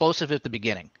 Be explosive at the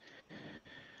beginning.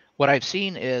 What I've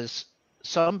seen is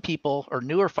some people or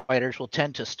newer fighters will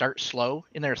tend to start slow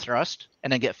in their thrust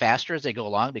and then get faster as they go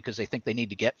along because they think they need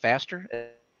to get faster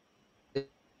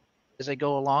as they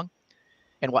go along.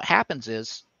 And what happens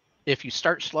is if you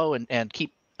start slow and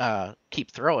keep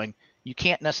throwing, you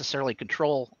can't necessarily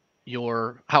control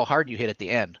how hard you hit at the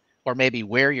end, or maybe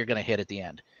where you're going to hit at the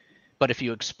end. But if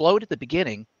you explode at the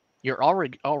beginning, you're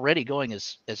already going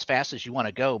as fast as you want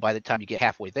to go by the time you get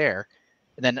halfway there.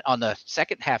 And then on the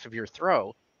second half of your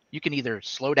throw, you can either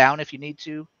slow down if you need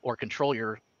to, or control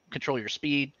your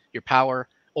speed, your power,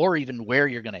 or even where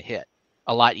you're going to hit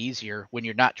a lot easier when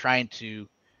you're not trying to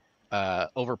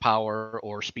overpower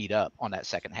or speed up on that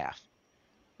second half.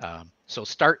 So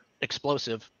start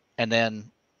explosive, and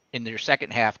then in your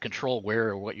second half, control where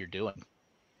or what you're doing.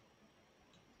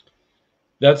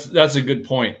 That's a good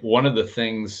point. One of the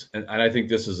things, and I think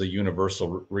this is a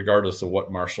universal, regardless of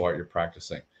what martial art you're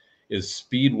practicing, is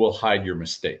speed will hide your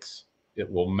mistakes. It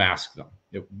will mask them.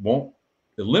 It won't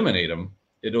eliminate them.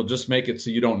 It'll just make it so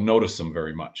you don't notice them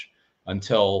very much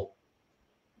until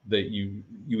that you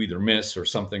either miss or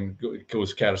something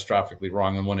goes catastrophically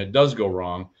wrong. And when it does go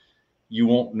wrong, you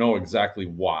won't know exactly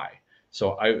why.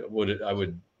 So I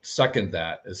would second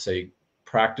that as say,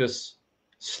 practice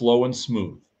slow and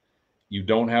smooth. You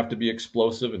don't have to be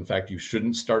explosive. In fact, you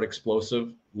shouldn't start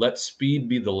explosive. Let speed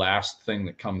be the last thing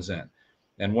that comes in.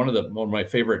 And one of my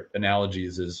favorite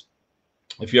analogies is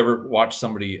if you ever watch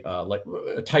somebody like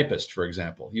a typist, for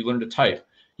example, you learn to type.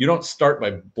 You don't start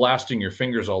by blasting your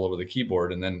fingers all over the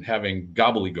keyboard and then having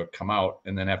gobbledygook come out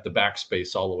and then have to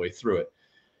backspace all the way through it.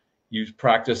 You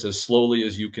practice as slowly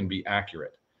as you can be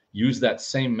accurate. Use that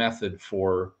same method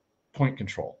for point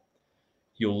control.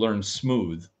 You'll learn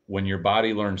smooth. When your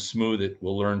body learns smooth, it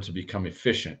will learn to become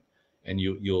efficient, and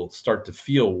you'll start to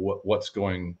feel what's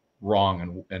going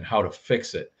wrong and how to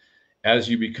fix it. As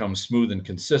you become smooth and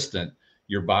consistent,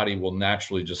 your body will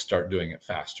naturally just start doing it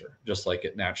faster, just like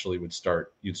it naturally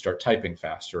you'd start typing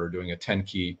faster or doing a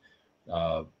 10-key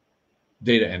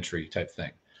data entry type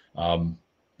thing.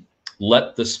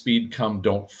 Let the speed come.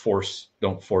 Don't force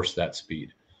that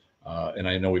speed. And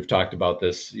I know we've talked about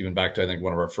this even back to, I think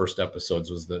one of our first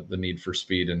episodes was the need for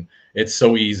speed. And it's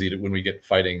so easy when we get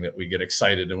fighting that we get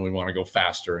excited and we want to go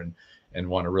faster and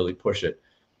want to really push it.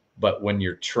 But when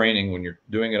you're training, when you're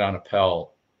doing it on a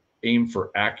Pel, aim for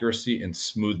accuracy and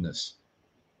smoothness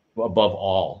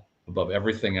above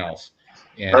everything else.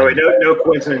 And oh, wait, no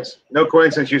coincidence. No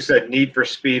coincidence you said Need for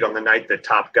Speed on the night that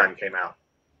Top Gun came out.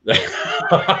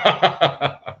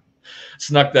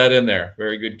 Snuck that in there.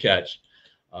 Very good catch.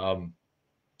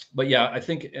 But yeah, I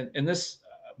think in this,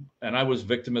 and I was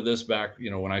victim of this back,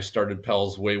 when I started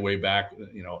Pels way back,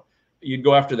 you'd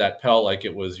go after that Pel like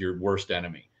it was your worst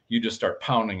enemy. You just start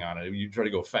pounding on it. You try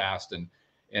to go fast, and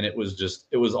it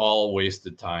was all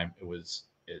wasted time. It was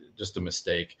just a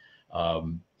mistake.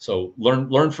 So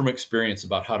learn from experience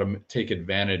about how to take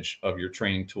advantage of your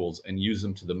training tools and use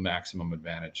them to the maximum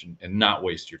advantage and not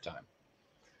waste your time.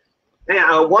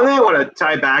 Yeah, one thing I want to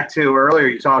tie back to earlier,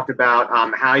 you talked about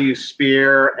how you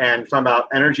spear and talking about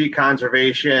energy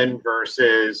conservation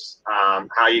versus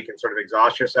how you can sort of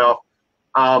exhaust yourself.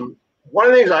 One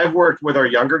of the things I've worked with our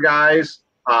younger guys,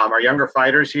 our younger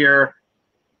fighters here,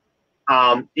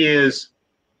 is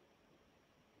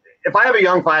if I have a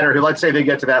young fighter who, let's say they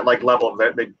get to that level,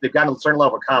 they've got a certain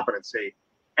level of competency,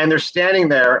 and they're standing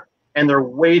there and they're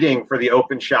waiting for the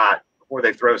open shot before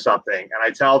they throw something, and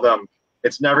I tell them,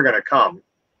 it's never going to come.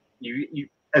 You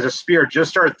as a spear,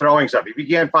 just start throwing something. If you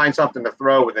can't find something to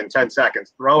throw within 10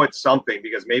 seconds, throw at something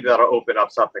because maybe that'll open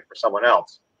up something for someone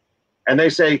else. And they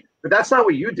say, but that's not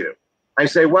what you do. I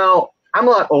say, well, I'm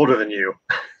a lot older than you,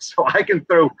 so I can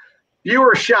throw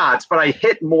fewer shots, but I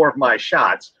hit more of my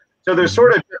shots. So there's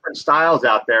sort of different styles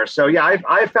out there. So yeah,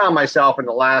 I've found myself in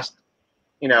the last,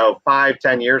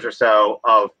 5-10 years or so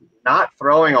of not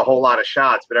throwing a whole lot of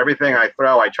shots, but everything I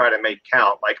throw, I try to make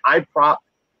count. Like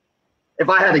if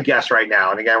I had to guess right now,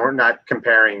 and again, we're not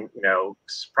comparing,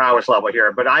 prowess level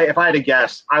here, but if I had to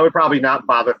guess, I would probably not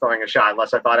bother throwing a shot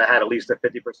unless I thought I had at least a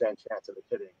 50% chance of it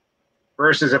hitting.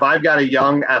 Versus if I've got a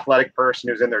young athletic person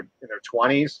who's in their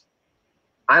 20s,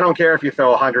 I don't care if you throw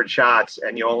 100 shots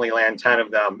and you only land 10 of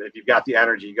them. If you've got the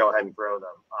energy, go ahead and throw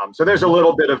them. So there's a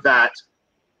little bit of that.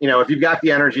 If you've got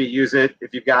the energy, use it.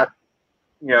 If you've got,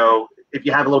 if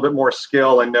you have a little bit more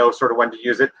skill and know sort of when to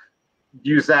use it,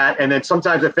 use that. And then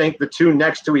sometimes I think the two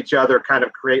next to each other kind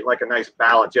of create like a nice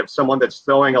balance. You have someone that's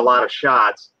throwing a lot of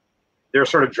shots. They're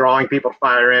sort of drawing people to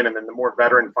fire in, and then the more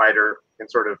veteran fighter can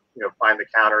sort of, find the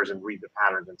counters and read the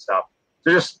patterns and stuff.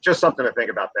 So just something to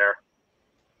think about there.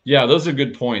 Yeah, those are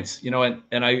good points.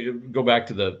 And I go back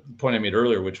to the point I made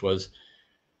earlier, which was,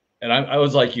 and I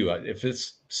was like you, if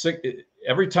it's sick,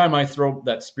 every time I throw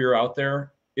that spear out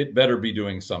there, it better be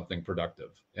doing something productive.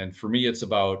 And for me, it's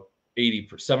about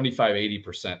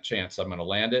 75-80% chance I'm going to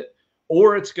land it,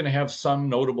 or it's going to have some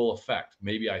notable effect.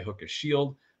 Maybe I hook a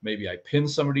shield, maybe I pin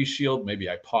somebody's shield, maybe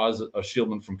I pause a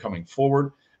shieldman from coming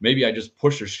forward, maybe I just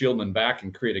push a shieldman back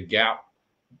and create a gap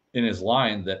in his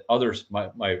line that others,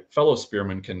 my fellow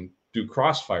spearmen, can do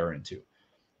crossfire into.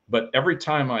 But every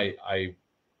time I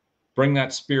bring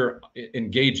that spear,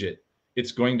 engage it,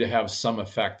 it's going to have some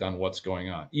effect on what's going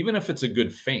on, even if it's a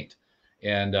good feint.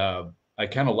 And I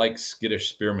kind of like skittish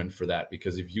spearmen for that,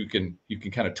 because if you can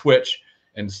kind of twitch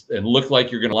and look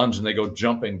like you're going to lunge, and they go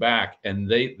jumping back, and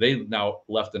they now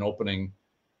left an opening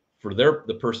for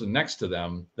the person next to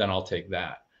them, then I'll take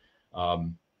that.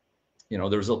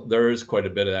 There is quite a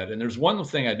bit of that. And there's one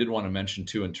thing I did want to mention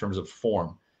too, in terms of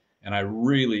form. And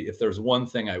if there's one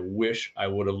thing I wish I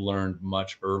would have learned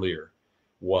much earlier,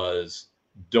 was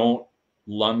don't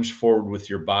lunge forward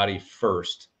with your body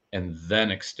first and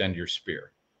then extend your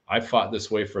spear. I fought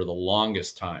this way for the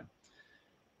longest time.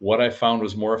 What I found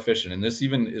was more efficient, and this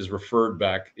even is referred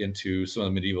back into some of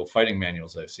the medieval fighting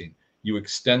manuals I've seen. You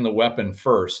extend the weapon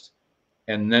first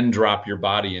and then drop your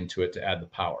body into it to add the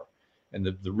power. And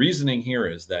the reasoning here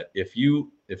is that if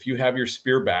you have your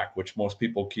spear back, which most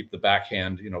people keep the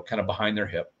backhand, kind of behind their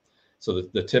hip, so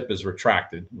that the tip is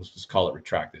retracted, let's just call it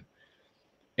retracted,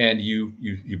 and you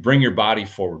bring your body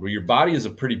forward. Well, your body is a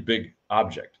pretty big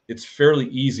object. It's fairly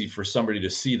easy for somebody to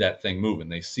see that thing moving.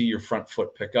 They see your front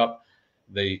foot pick up,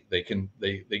 they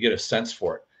get a sense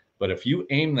for it. But if you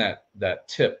aim that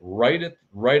tip right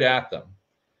at them,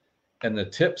 and the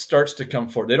tip starts to come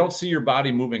forward, they don't see your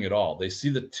body moving at all. They see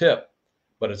the tip,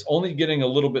 but it's only getting a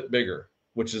little bit bigger,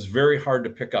 which is very hard to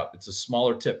pick up. It's a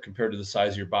smaller tip compared to the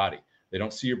size of your body. They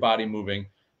don't see your body moving.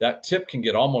 That tip can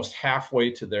get almost halfway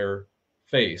to their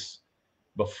face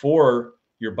before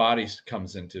your body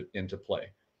comes into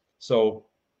play. So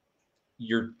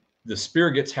the spear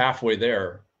gets halfway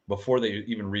there before they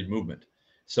even read movement.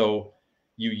 So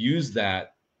you use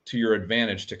that to your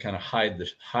advantage to kind of hide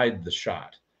the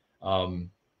shot.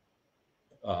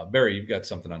 Barry, you've got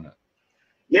something on that.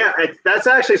 Yeah, that's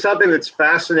actually something that's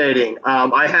fascinating.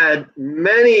 I had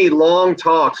many long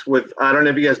talks with, I don't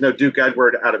know if you guys know Duke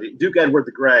Edward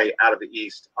the Grey out of the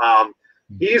East.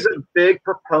 He's a big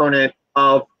proponent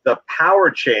of the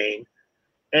power chain.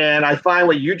 And I find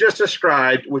what you just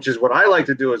described, which is what I like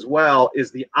to do as well,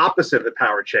 is the opposite of the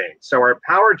power chain. So our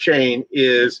power chain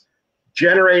is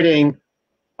generating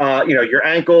your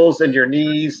ankles and your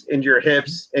knees and your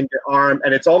hips and your arm.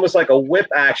 And it's almost like a whip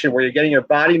action where you're getting your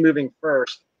body moving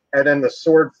first and then the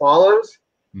sword follows.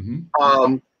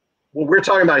 Mm-hmm. What we're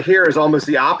talking about here is almost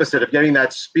the opposite of getting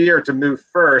that spear to move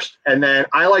first. And then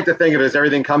I like to think of it as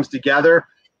everything comes together,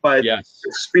 but yes,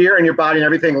 the spear and your body and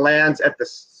everything lands at the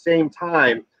same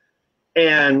time.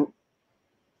 And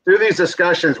through these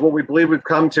discussions, what we believe we've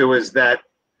come to is that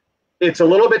it's a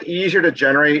little bit easier to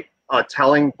generate a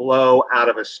telling blow out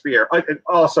of a spear. And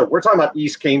also, we're talking about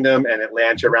East Kingdom and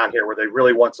Atlanta around here, where they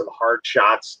really want some hard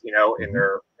shots, in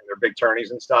their big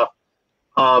tourneys and stuff.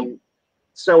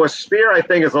 So a spear, I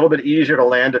think, is a little bit easier to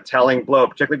land a telling blow,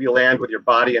 particularly if you land with your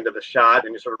body into the shot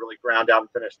and you sort of really ground out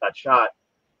and finish that shot,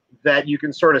 that you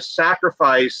can sort of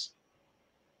sacrifice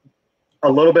a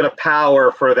little bit of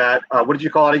power for that. What did you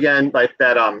call it again? Like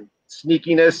that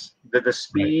sneakiness, the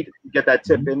speed, right. Get that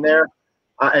tip in there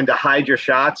and to hide your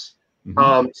shots.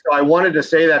 Mm-hmm. So I wanted to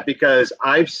say that because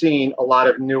I've seen a lot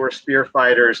of newer spear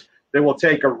fighters that will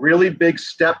take a really big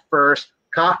step first,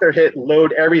 cock their hit,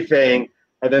 load everything,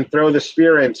 and then throw the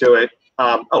spear into it.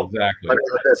 Exactly.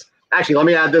 Actually, let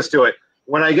me add this to it.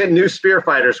 when I get new spear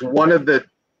fighters, one of the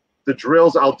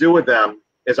drills I'll do with them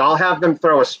is I'll have them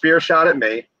throw a spear shot at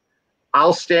me.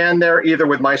 I'll stand there either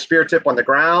with my spear tip on the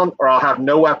ground or I'll have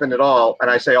no weapon at all. And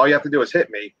I say, all you have to do is hit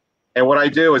me. And what I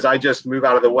do is I just move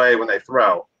out of the way when they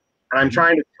throw. And I'm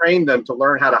trying to train them to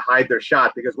learn how to hide their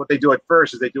shot, because what they do at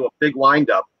first is they do a big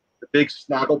windup, the big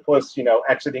snagglepuss,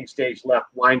 exiting stage left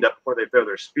windup before they throw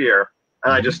their spear.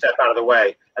 And I just step out of the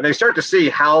way. And they start to see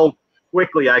how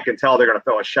quickly I can tell they're going to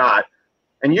throw a shot.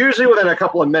 And usually within a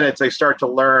couple of minutes, they start to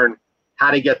learn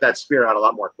how to get that spear out a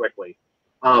lot more quickly.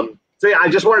 So yeah, I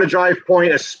just wanted to drive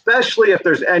point, especially if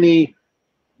there's any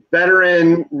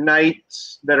veteran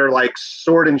knights that are like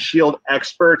sword and shield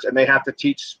experts and they have to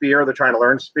teach spear, they're trying to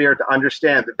learn spear, to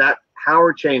understand that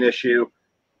power chain issue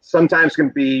sometimes can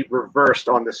be reversed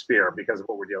on the spear because of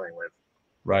what we're dealing with.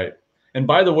 Right. And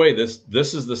by the way, this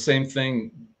is the same thing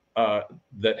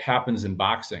that happens in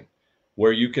boxing,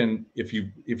 where you can, if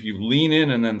you lean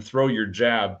in and then throw your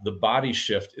jab, the body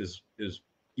shift is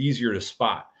easier to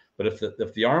spot. But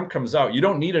if the arm comes out, you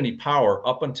don't need any power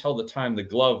up until the time the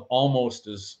glove almost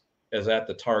is at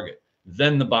the target.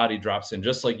 Then the body drops in.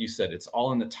 Just like you said, it's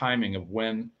all in the timing of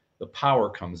when the power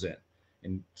comes in.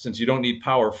 And since you don't need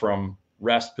power from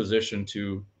rest position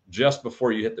to just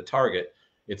before you hit the target,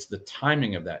 it's the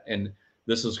timing of that. And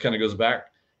this is kind of goes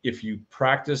back. If you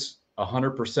practice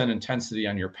 100% intensity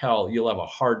on your Pel, you'll have a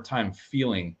hard time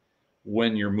feeling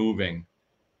when you're moving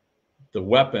the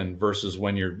weapon versus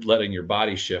when you're letting your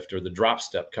body shift or the drop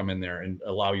step come in there and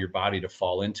allow your body to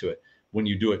fall into it. When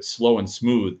you do it slow and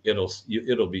smooth,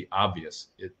 it'll be obvious.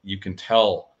 You can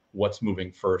tell what's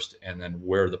moving first and then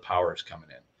where the power is coming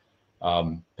in.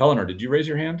 Pelinor, did you raise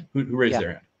your hand? Who raised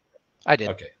their hand? I did.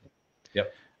 Okay.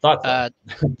 Yep. Thought so.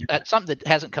 Something that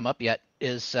hasn't come up yet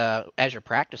is as you're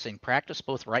practicing, practice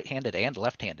both right-handed and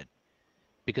left-handed,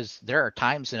 because there are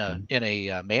times in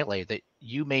a melee that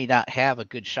you may not have a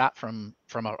good shot from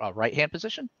a right hand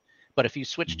position, but if you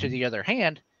switch to the other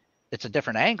hand, it's a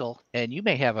different angle, and you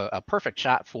may have a perfect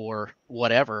shot for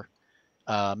whatever.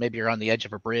 Maybe you're on the edge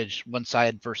of a bridge, one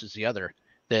side versus the other.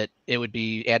 That it would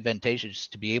be advantageous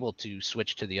to be able to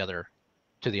switch to the other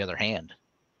hand.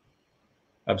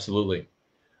 Absolutely.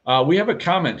 We have a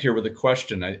comment here with a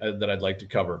question that I'd like to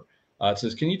cover. It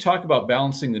says, can you talk about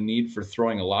balancing the need for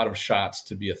throwing a lot of shots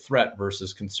to be a threat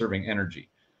versus conserving energy?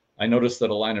 I noticed that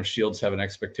a line of shields have an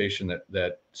expectation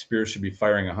that spears should be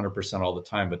firing 100% all the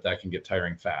time, but that can get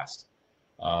tiring fast.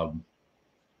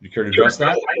 You care to address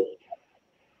that?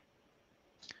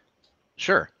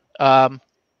 Sure. The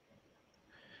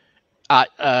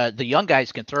young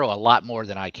guys can throw a lot more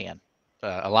than I can,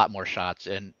 a lot more shots,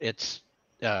 and it's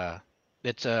an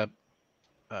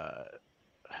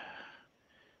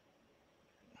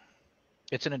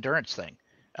endurance thing.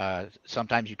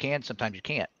 Sometimes you can, sometimes you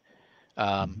can't.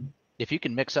 If you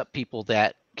can mix up people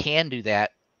that can do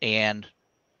that and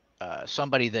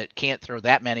somebody that can't throw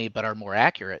that many but are more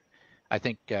accurate, I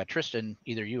think Tristan,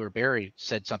 either you or Bari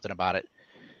said something about it.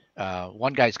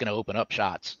 One guy's going to open up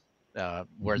shots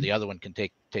where the other one can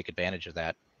take advantage of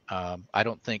that. I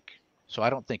don't think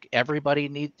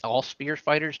all spear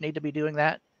fighters need to be doing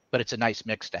that, but it's a nice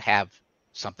mix to have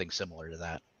something similar to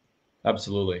that.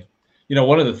 Absolutely.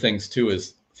 One of the things too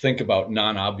is think about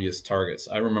non-obvious targets.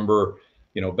 I remember,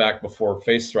 back before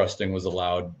face thrusting was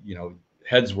allowed,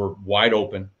 heads were wide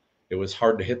open. It was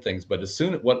hard to hit things. But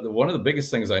one of the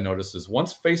biggest things I noticed is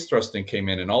once face thrusting came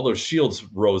in and all those shields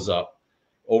rose up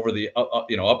over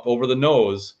up over the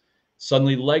nose,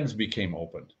 suddenly legs became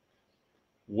opened.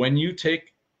 When you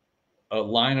take a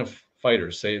line of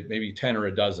fighters, say maybe 10 or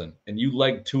a dozen, and you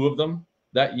leg 2 of them,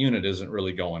 that unit isn't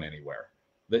really going anywhere.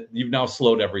 That you've now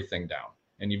slowed everything down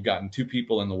and you've gotten 2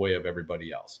 people in the way of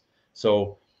everybody else.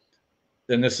 So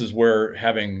then this is where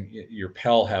having your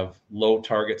Pel have low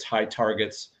targets, high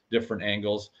targets, different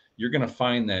angles, you're going to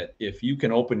find that if you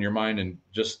can open your mind and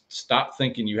just stop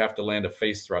thinking you have to land a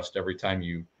face thrust every time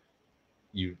you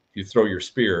throw your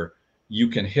spear, you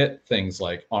can hit things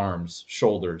like arms,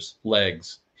 shoulders,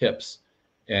 legs, hips,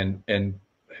 and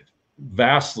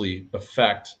vastly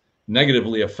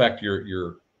negatively affect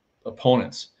your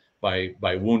opponents by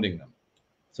wounding them.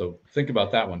 So think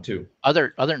about that one too.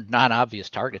 Other non-obvious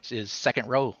targets is second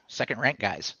rank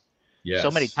guys. Yes. So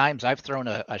many times I've thrown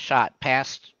a shot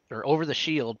past or over the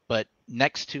shield, but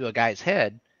next to a guy's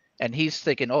head, and he's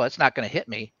thinking, oh, it's not going to hit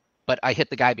me, but I hit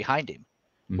the guy behind him,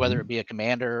 whether it be a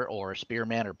commander or a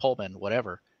spearman or pullman,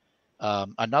 whatever.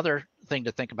 Another thing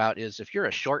to think about is if you're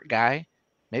a short guy,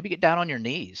 maybe get down on your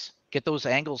knees, get those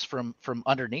angles from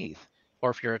underneath. Or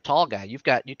if you're a tall guy, you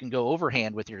can go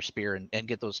overhand with your spear and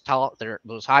get those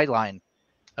high line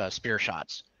spear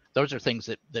shots. those are things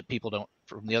that people don't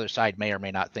from the other side may or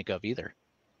may not think of either.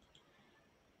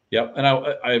 Yep, and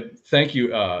I thank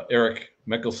you, Eric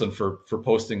Mickelson, for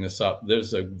posting this up.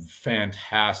 There's a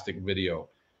fantastic video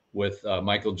with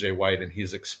Michael J. White, and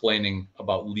he's explaining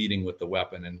about leading with the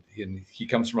weapon, and he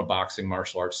comes from a boxing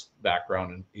martial arts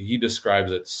background, and he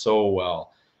describes it so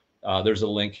well. There's a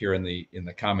link here in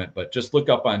the comment, but just look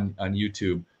up on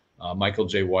YouTube Michael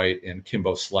J. White and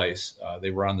Kimbo Slice.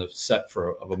 They were on the set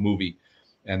of a movie,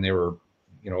 and they were,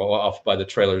 off by the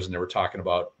trailers, and they were talking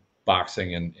about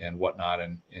boxing and whatnot.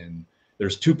 And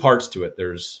there's two parts to it.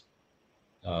 There's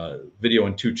video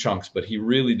in two chunks, but he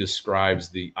really describes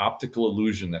the optical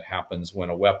illusion that happens when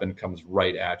a weapon comes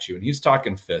right at you. And he's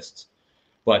talking fists,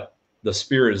 but the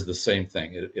spear is the same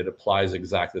thing. It applies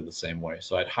exactly the same way.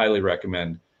 So I'd highly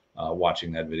recommend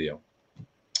watching that video.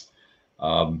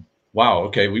 Wow.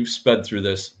 Okay. We've sped through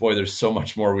this. Boy, there's so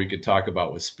much more we could talk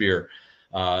about with spear.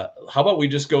 How about we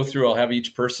just go through, I'll have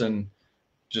each person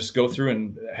just go through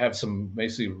and have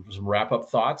basically some wrap up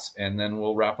thoughts, and then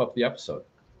we'll wrap up the episode.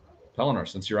 Pelinor,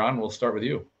 since you're on, we'll start with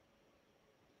you.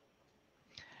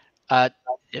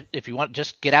 If you want,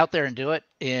 just get out there and do it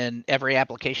in every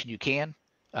application you can.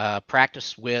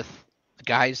 Practice with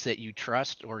guys that you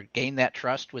trust, or gain that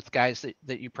trust with guys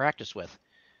that you practice with.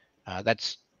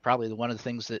 That's probably one of the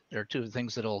things two of the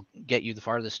things that'll get you the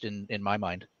farthest in my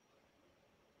mind.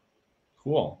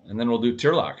 Cool. And then we'll do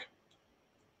Tearlach.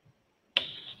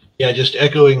 Yeah, just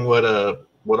echoing what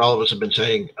all of us have been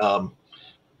saying.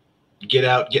 Get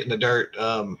out, get in the dirt,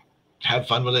 have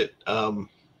fun with it.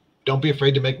 Don't be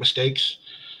afraid to make mistakes.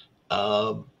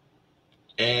 And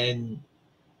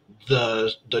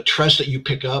the trust that you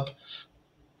pick up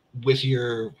with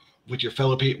your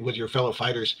fellow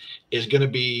fighters is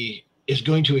going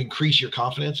to increase your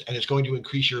confidence, and it's going to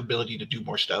increase your ability to do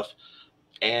more stuff,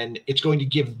 and it's going to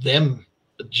give them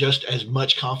just as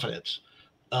much confidence,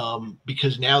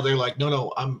 because now they're like,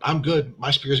 no, I'm good. My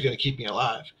spear is going to keep me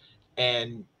alive.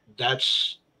 And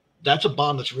that's a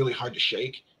bond that's really hard to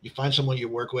shake. You find someone you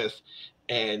work with,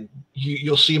 and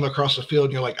you'll see them across the field,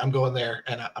 and you're like, I'm going there,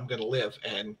 and I'm going to live,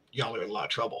 and y'all are in a lot of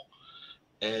trouble.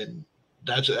 And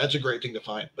that's a great thing to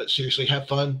find. But seriously, have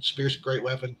fun. Spear's a great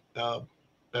weapon.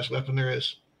 Best weapon there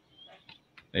is.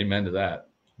 Amen to that.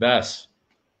 Bess.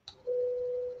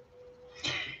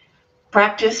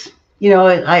 Practice.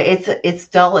 It's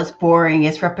dull, it's boring,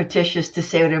 it's repetitious to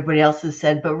say what everybody else has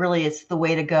said, but really it's the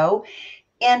way to go.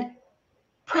 And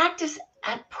practice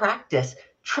at practice.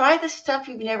 Try the stuff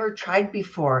you've never tried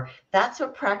before. That's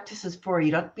what practice is for.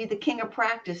 You don't be the king of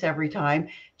practice every time.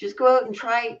 Just go out and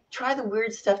try the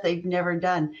weird stuff that you've never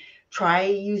done. Try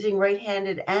using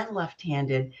right-handed and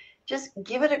left-handed. Just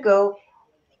give it a go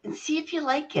and see if you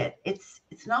like it. It's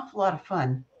an awful lot of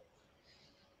fun.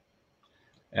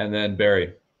 And then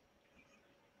Bari.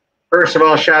 First of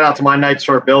all, shout out to my Night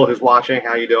Sword Bill, who's watching.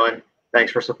 How you doing?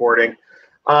 Thanks for supporting.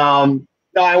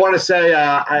 No, I want to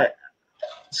say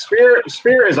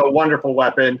spear is a wonderful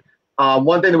weapon.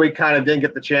 One thing that we kind of didn't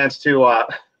get the chance to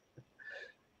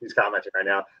he's commenting right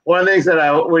now. One of the things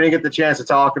that we didn't get the chance to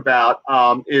talk about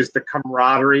is the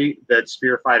camaraderie that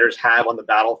spear fighters have on the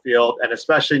battlefield, and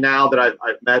especially now that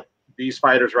I've met these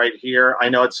fighters right here, I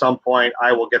know at some point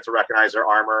I will get to recognize their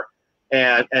armor.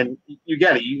 And you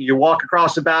get it. You walk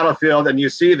across the battlefield and you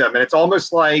see them, and it's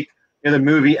almost like in the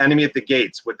movie Enemy at the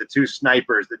Gates with the two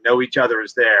snipers that know each other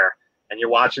is there, and you're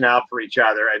watching out for each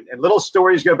other. And little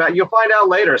stories go back. You'll find out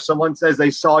later. Someone says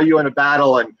they saw you in a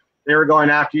battle and they were going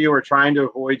after you or trying to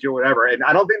avoid you or whatever. And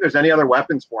I don't think there's any other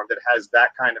weapons form that has that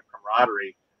kind of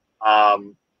camaraderie.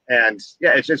 And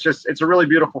yeah, it's a really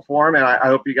beautiful form, and I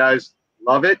hope you guys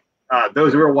love it.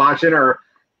 Those who are watching are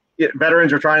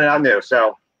veterans are trying it out new.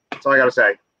 So that's all I got to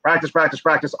say. Practice, practice,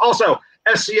 practice. Also,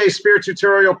 SCA Spear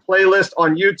tutorial playlist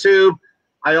on YouTube.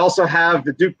 I also have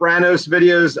the Duke Branos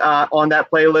videos on that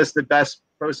playlist that Bess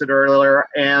posted earlier.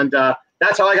 And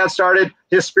that's how I got started.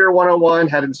 His Spear 101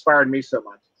 had inspired me so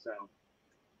much. So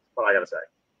that's what I got to say.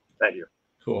 Thank you.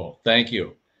 Cool. Thank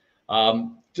you.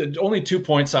 Only 2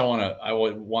 points I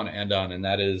would want to end on, and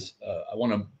that is I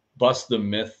want to bust the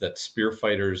myth that spear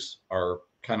fighters are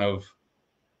kind of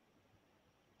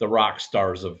the rock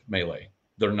stars of melee.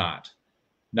 They're not.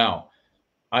 Now,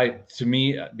 to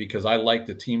me, because I like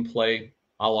the team play,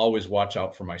 I'll always watch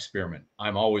out for my spearmen.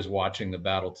 I'm always watching the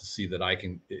battle to see that I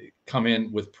can come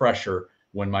in with pressure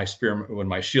when my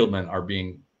shieldmen are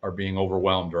being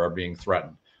overwhelmed or are being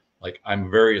threatened. Like, I'm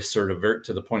very assertive,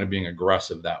 to the point of being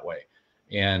aggressive that way.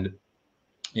 And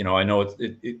I know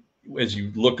it as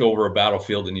you look over a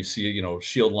battlefield and you see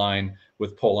shield line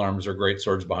with pole arms or great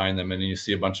swords behind them, and then you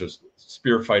see a bunch of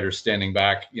spear fighters standing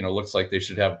back, looks like they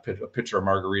should have a pitcher of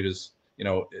margaritas,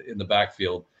 in the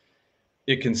backfield,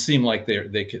 it can seem like they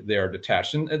are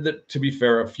detached. And to be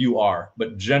fair, a few are,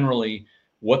 but generally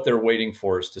what they're waiting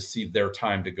for is to see their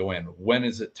time to go in. When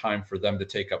is it time for them to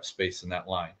take up space in that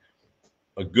line?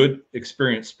 A good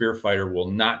experienced spear fighter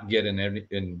will not get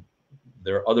in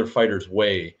their other fighter's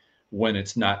way when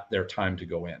it's not their time to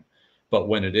go in. But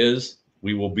when it is,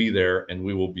 we will be there and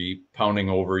we will be pounding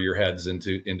over your heads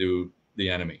into the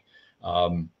enemy.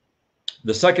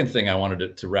 The second thing I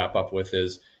wanted to wrap up with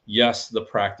is, yes, the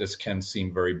practice can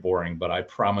seem very boring, but I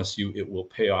promise you it will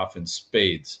pay off in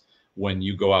spades when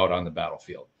you go out on the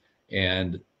battlefield.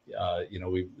 And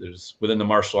there's within the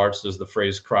martial arts, there's the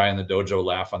phrase "cry in the dojo,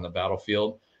 laugh on the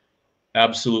battlefield."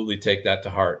 Absolutely take that to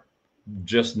heart.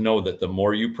 Just know that the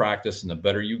more you practice and the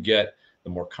better you get, the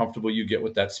more comfortable you get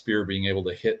with that spear, being able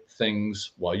to hit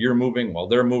things while you're moving, while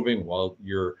they're moving, while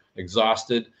you're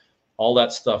exhausted. All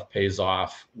that stuff pays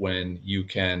off when you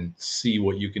can see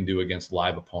what you can do against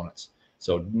live opponents.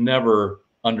 So never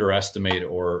underestimate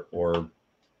or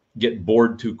get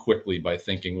bored too quickly by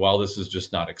thinking, well, this is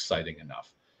just not exciting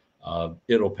enough.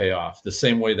 It'll pay off the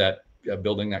same way that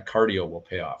building that cardio will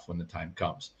pay off when the time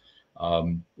comes.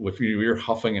 If you're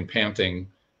huffing and panting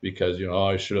because,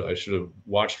 I should have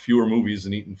watched fewer movies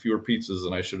and eaten fewer pizzas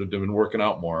and I should have been working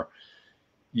out more.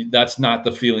 That's not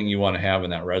the feeling you want to have in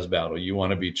that res battle. You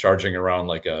want to be charging around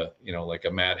like a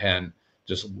mad hen,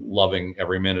 just loving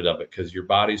every minute of it, because your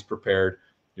body's prepared,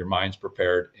 your mind's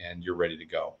prepared, and you're ready to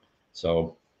go.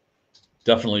 So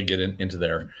definitely get into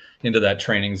that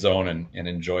training zone and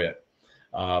enjoy it.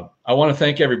 I want to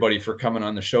thank everybody for coming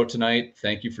on the show tonight.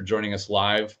 Thank you for joining us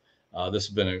live. This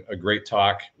has been a great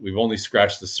talk. We've only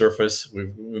scratched the surface.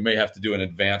 We may have to do an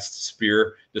advanced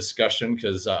spear discussion,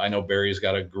 because I know Bari's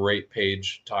got a great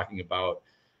page talking about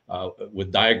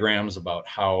with diagrams about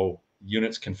how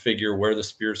units configure, where the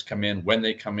spears come in, when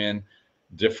they come in,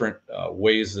 different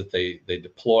ways that they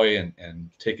deploy and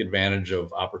take advantage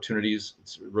of opportunities.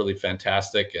 It's really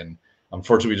fantastic. And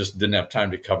unfortunately, we just didn't have time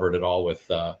to cover it all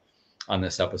with on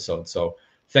this episode. So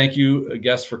thank you,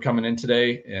 guests, for coming in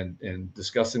today and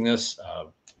discussing this.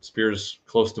 Spears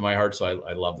close to my heart, so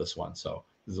I love this one. So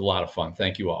this is a lot of fun.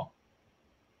 Thank you all.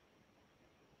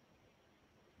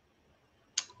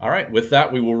 All right, with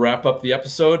that, we will wrap up the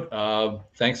episode.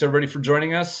 Thanks, everybody, for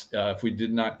joining us. If we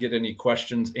did not get any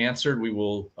questions answered, we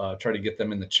will try to get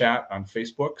them in the chat on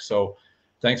Facebook. So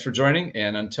thanks for joining,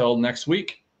 and until next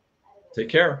week, take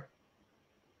care.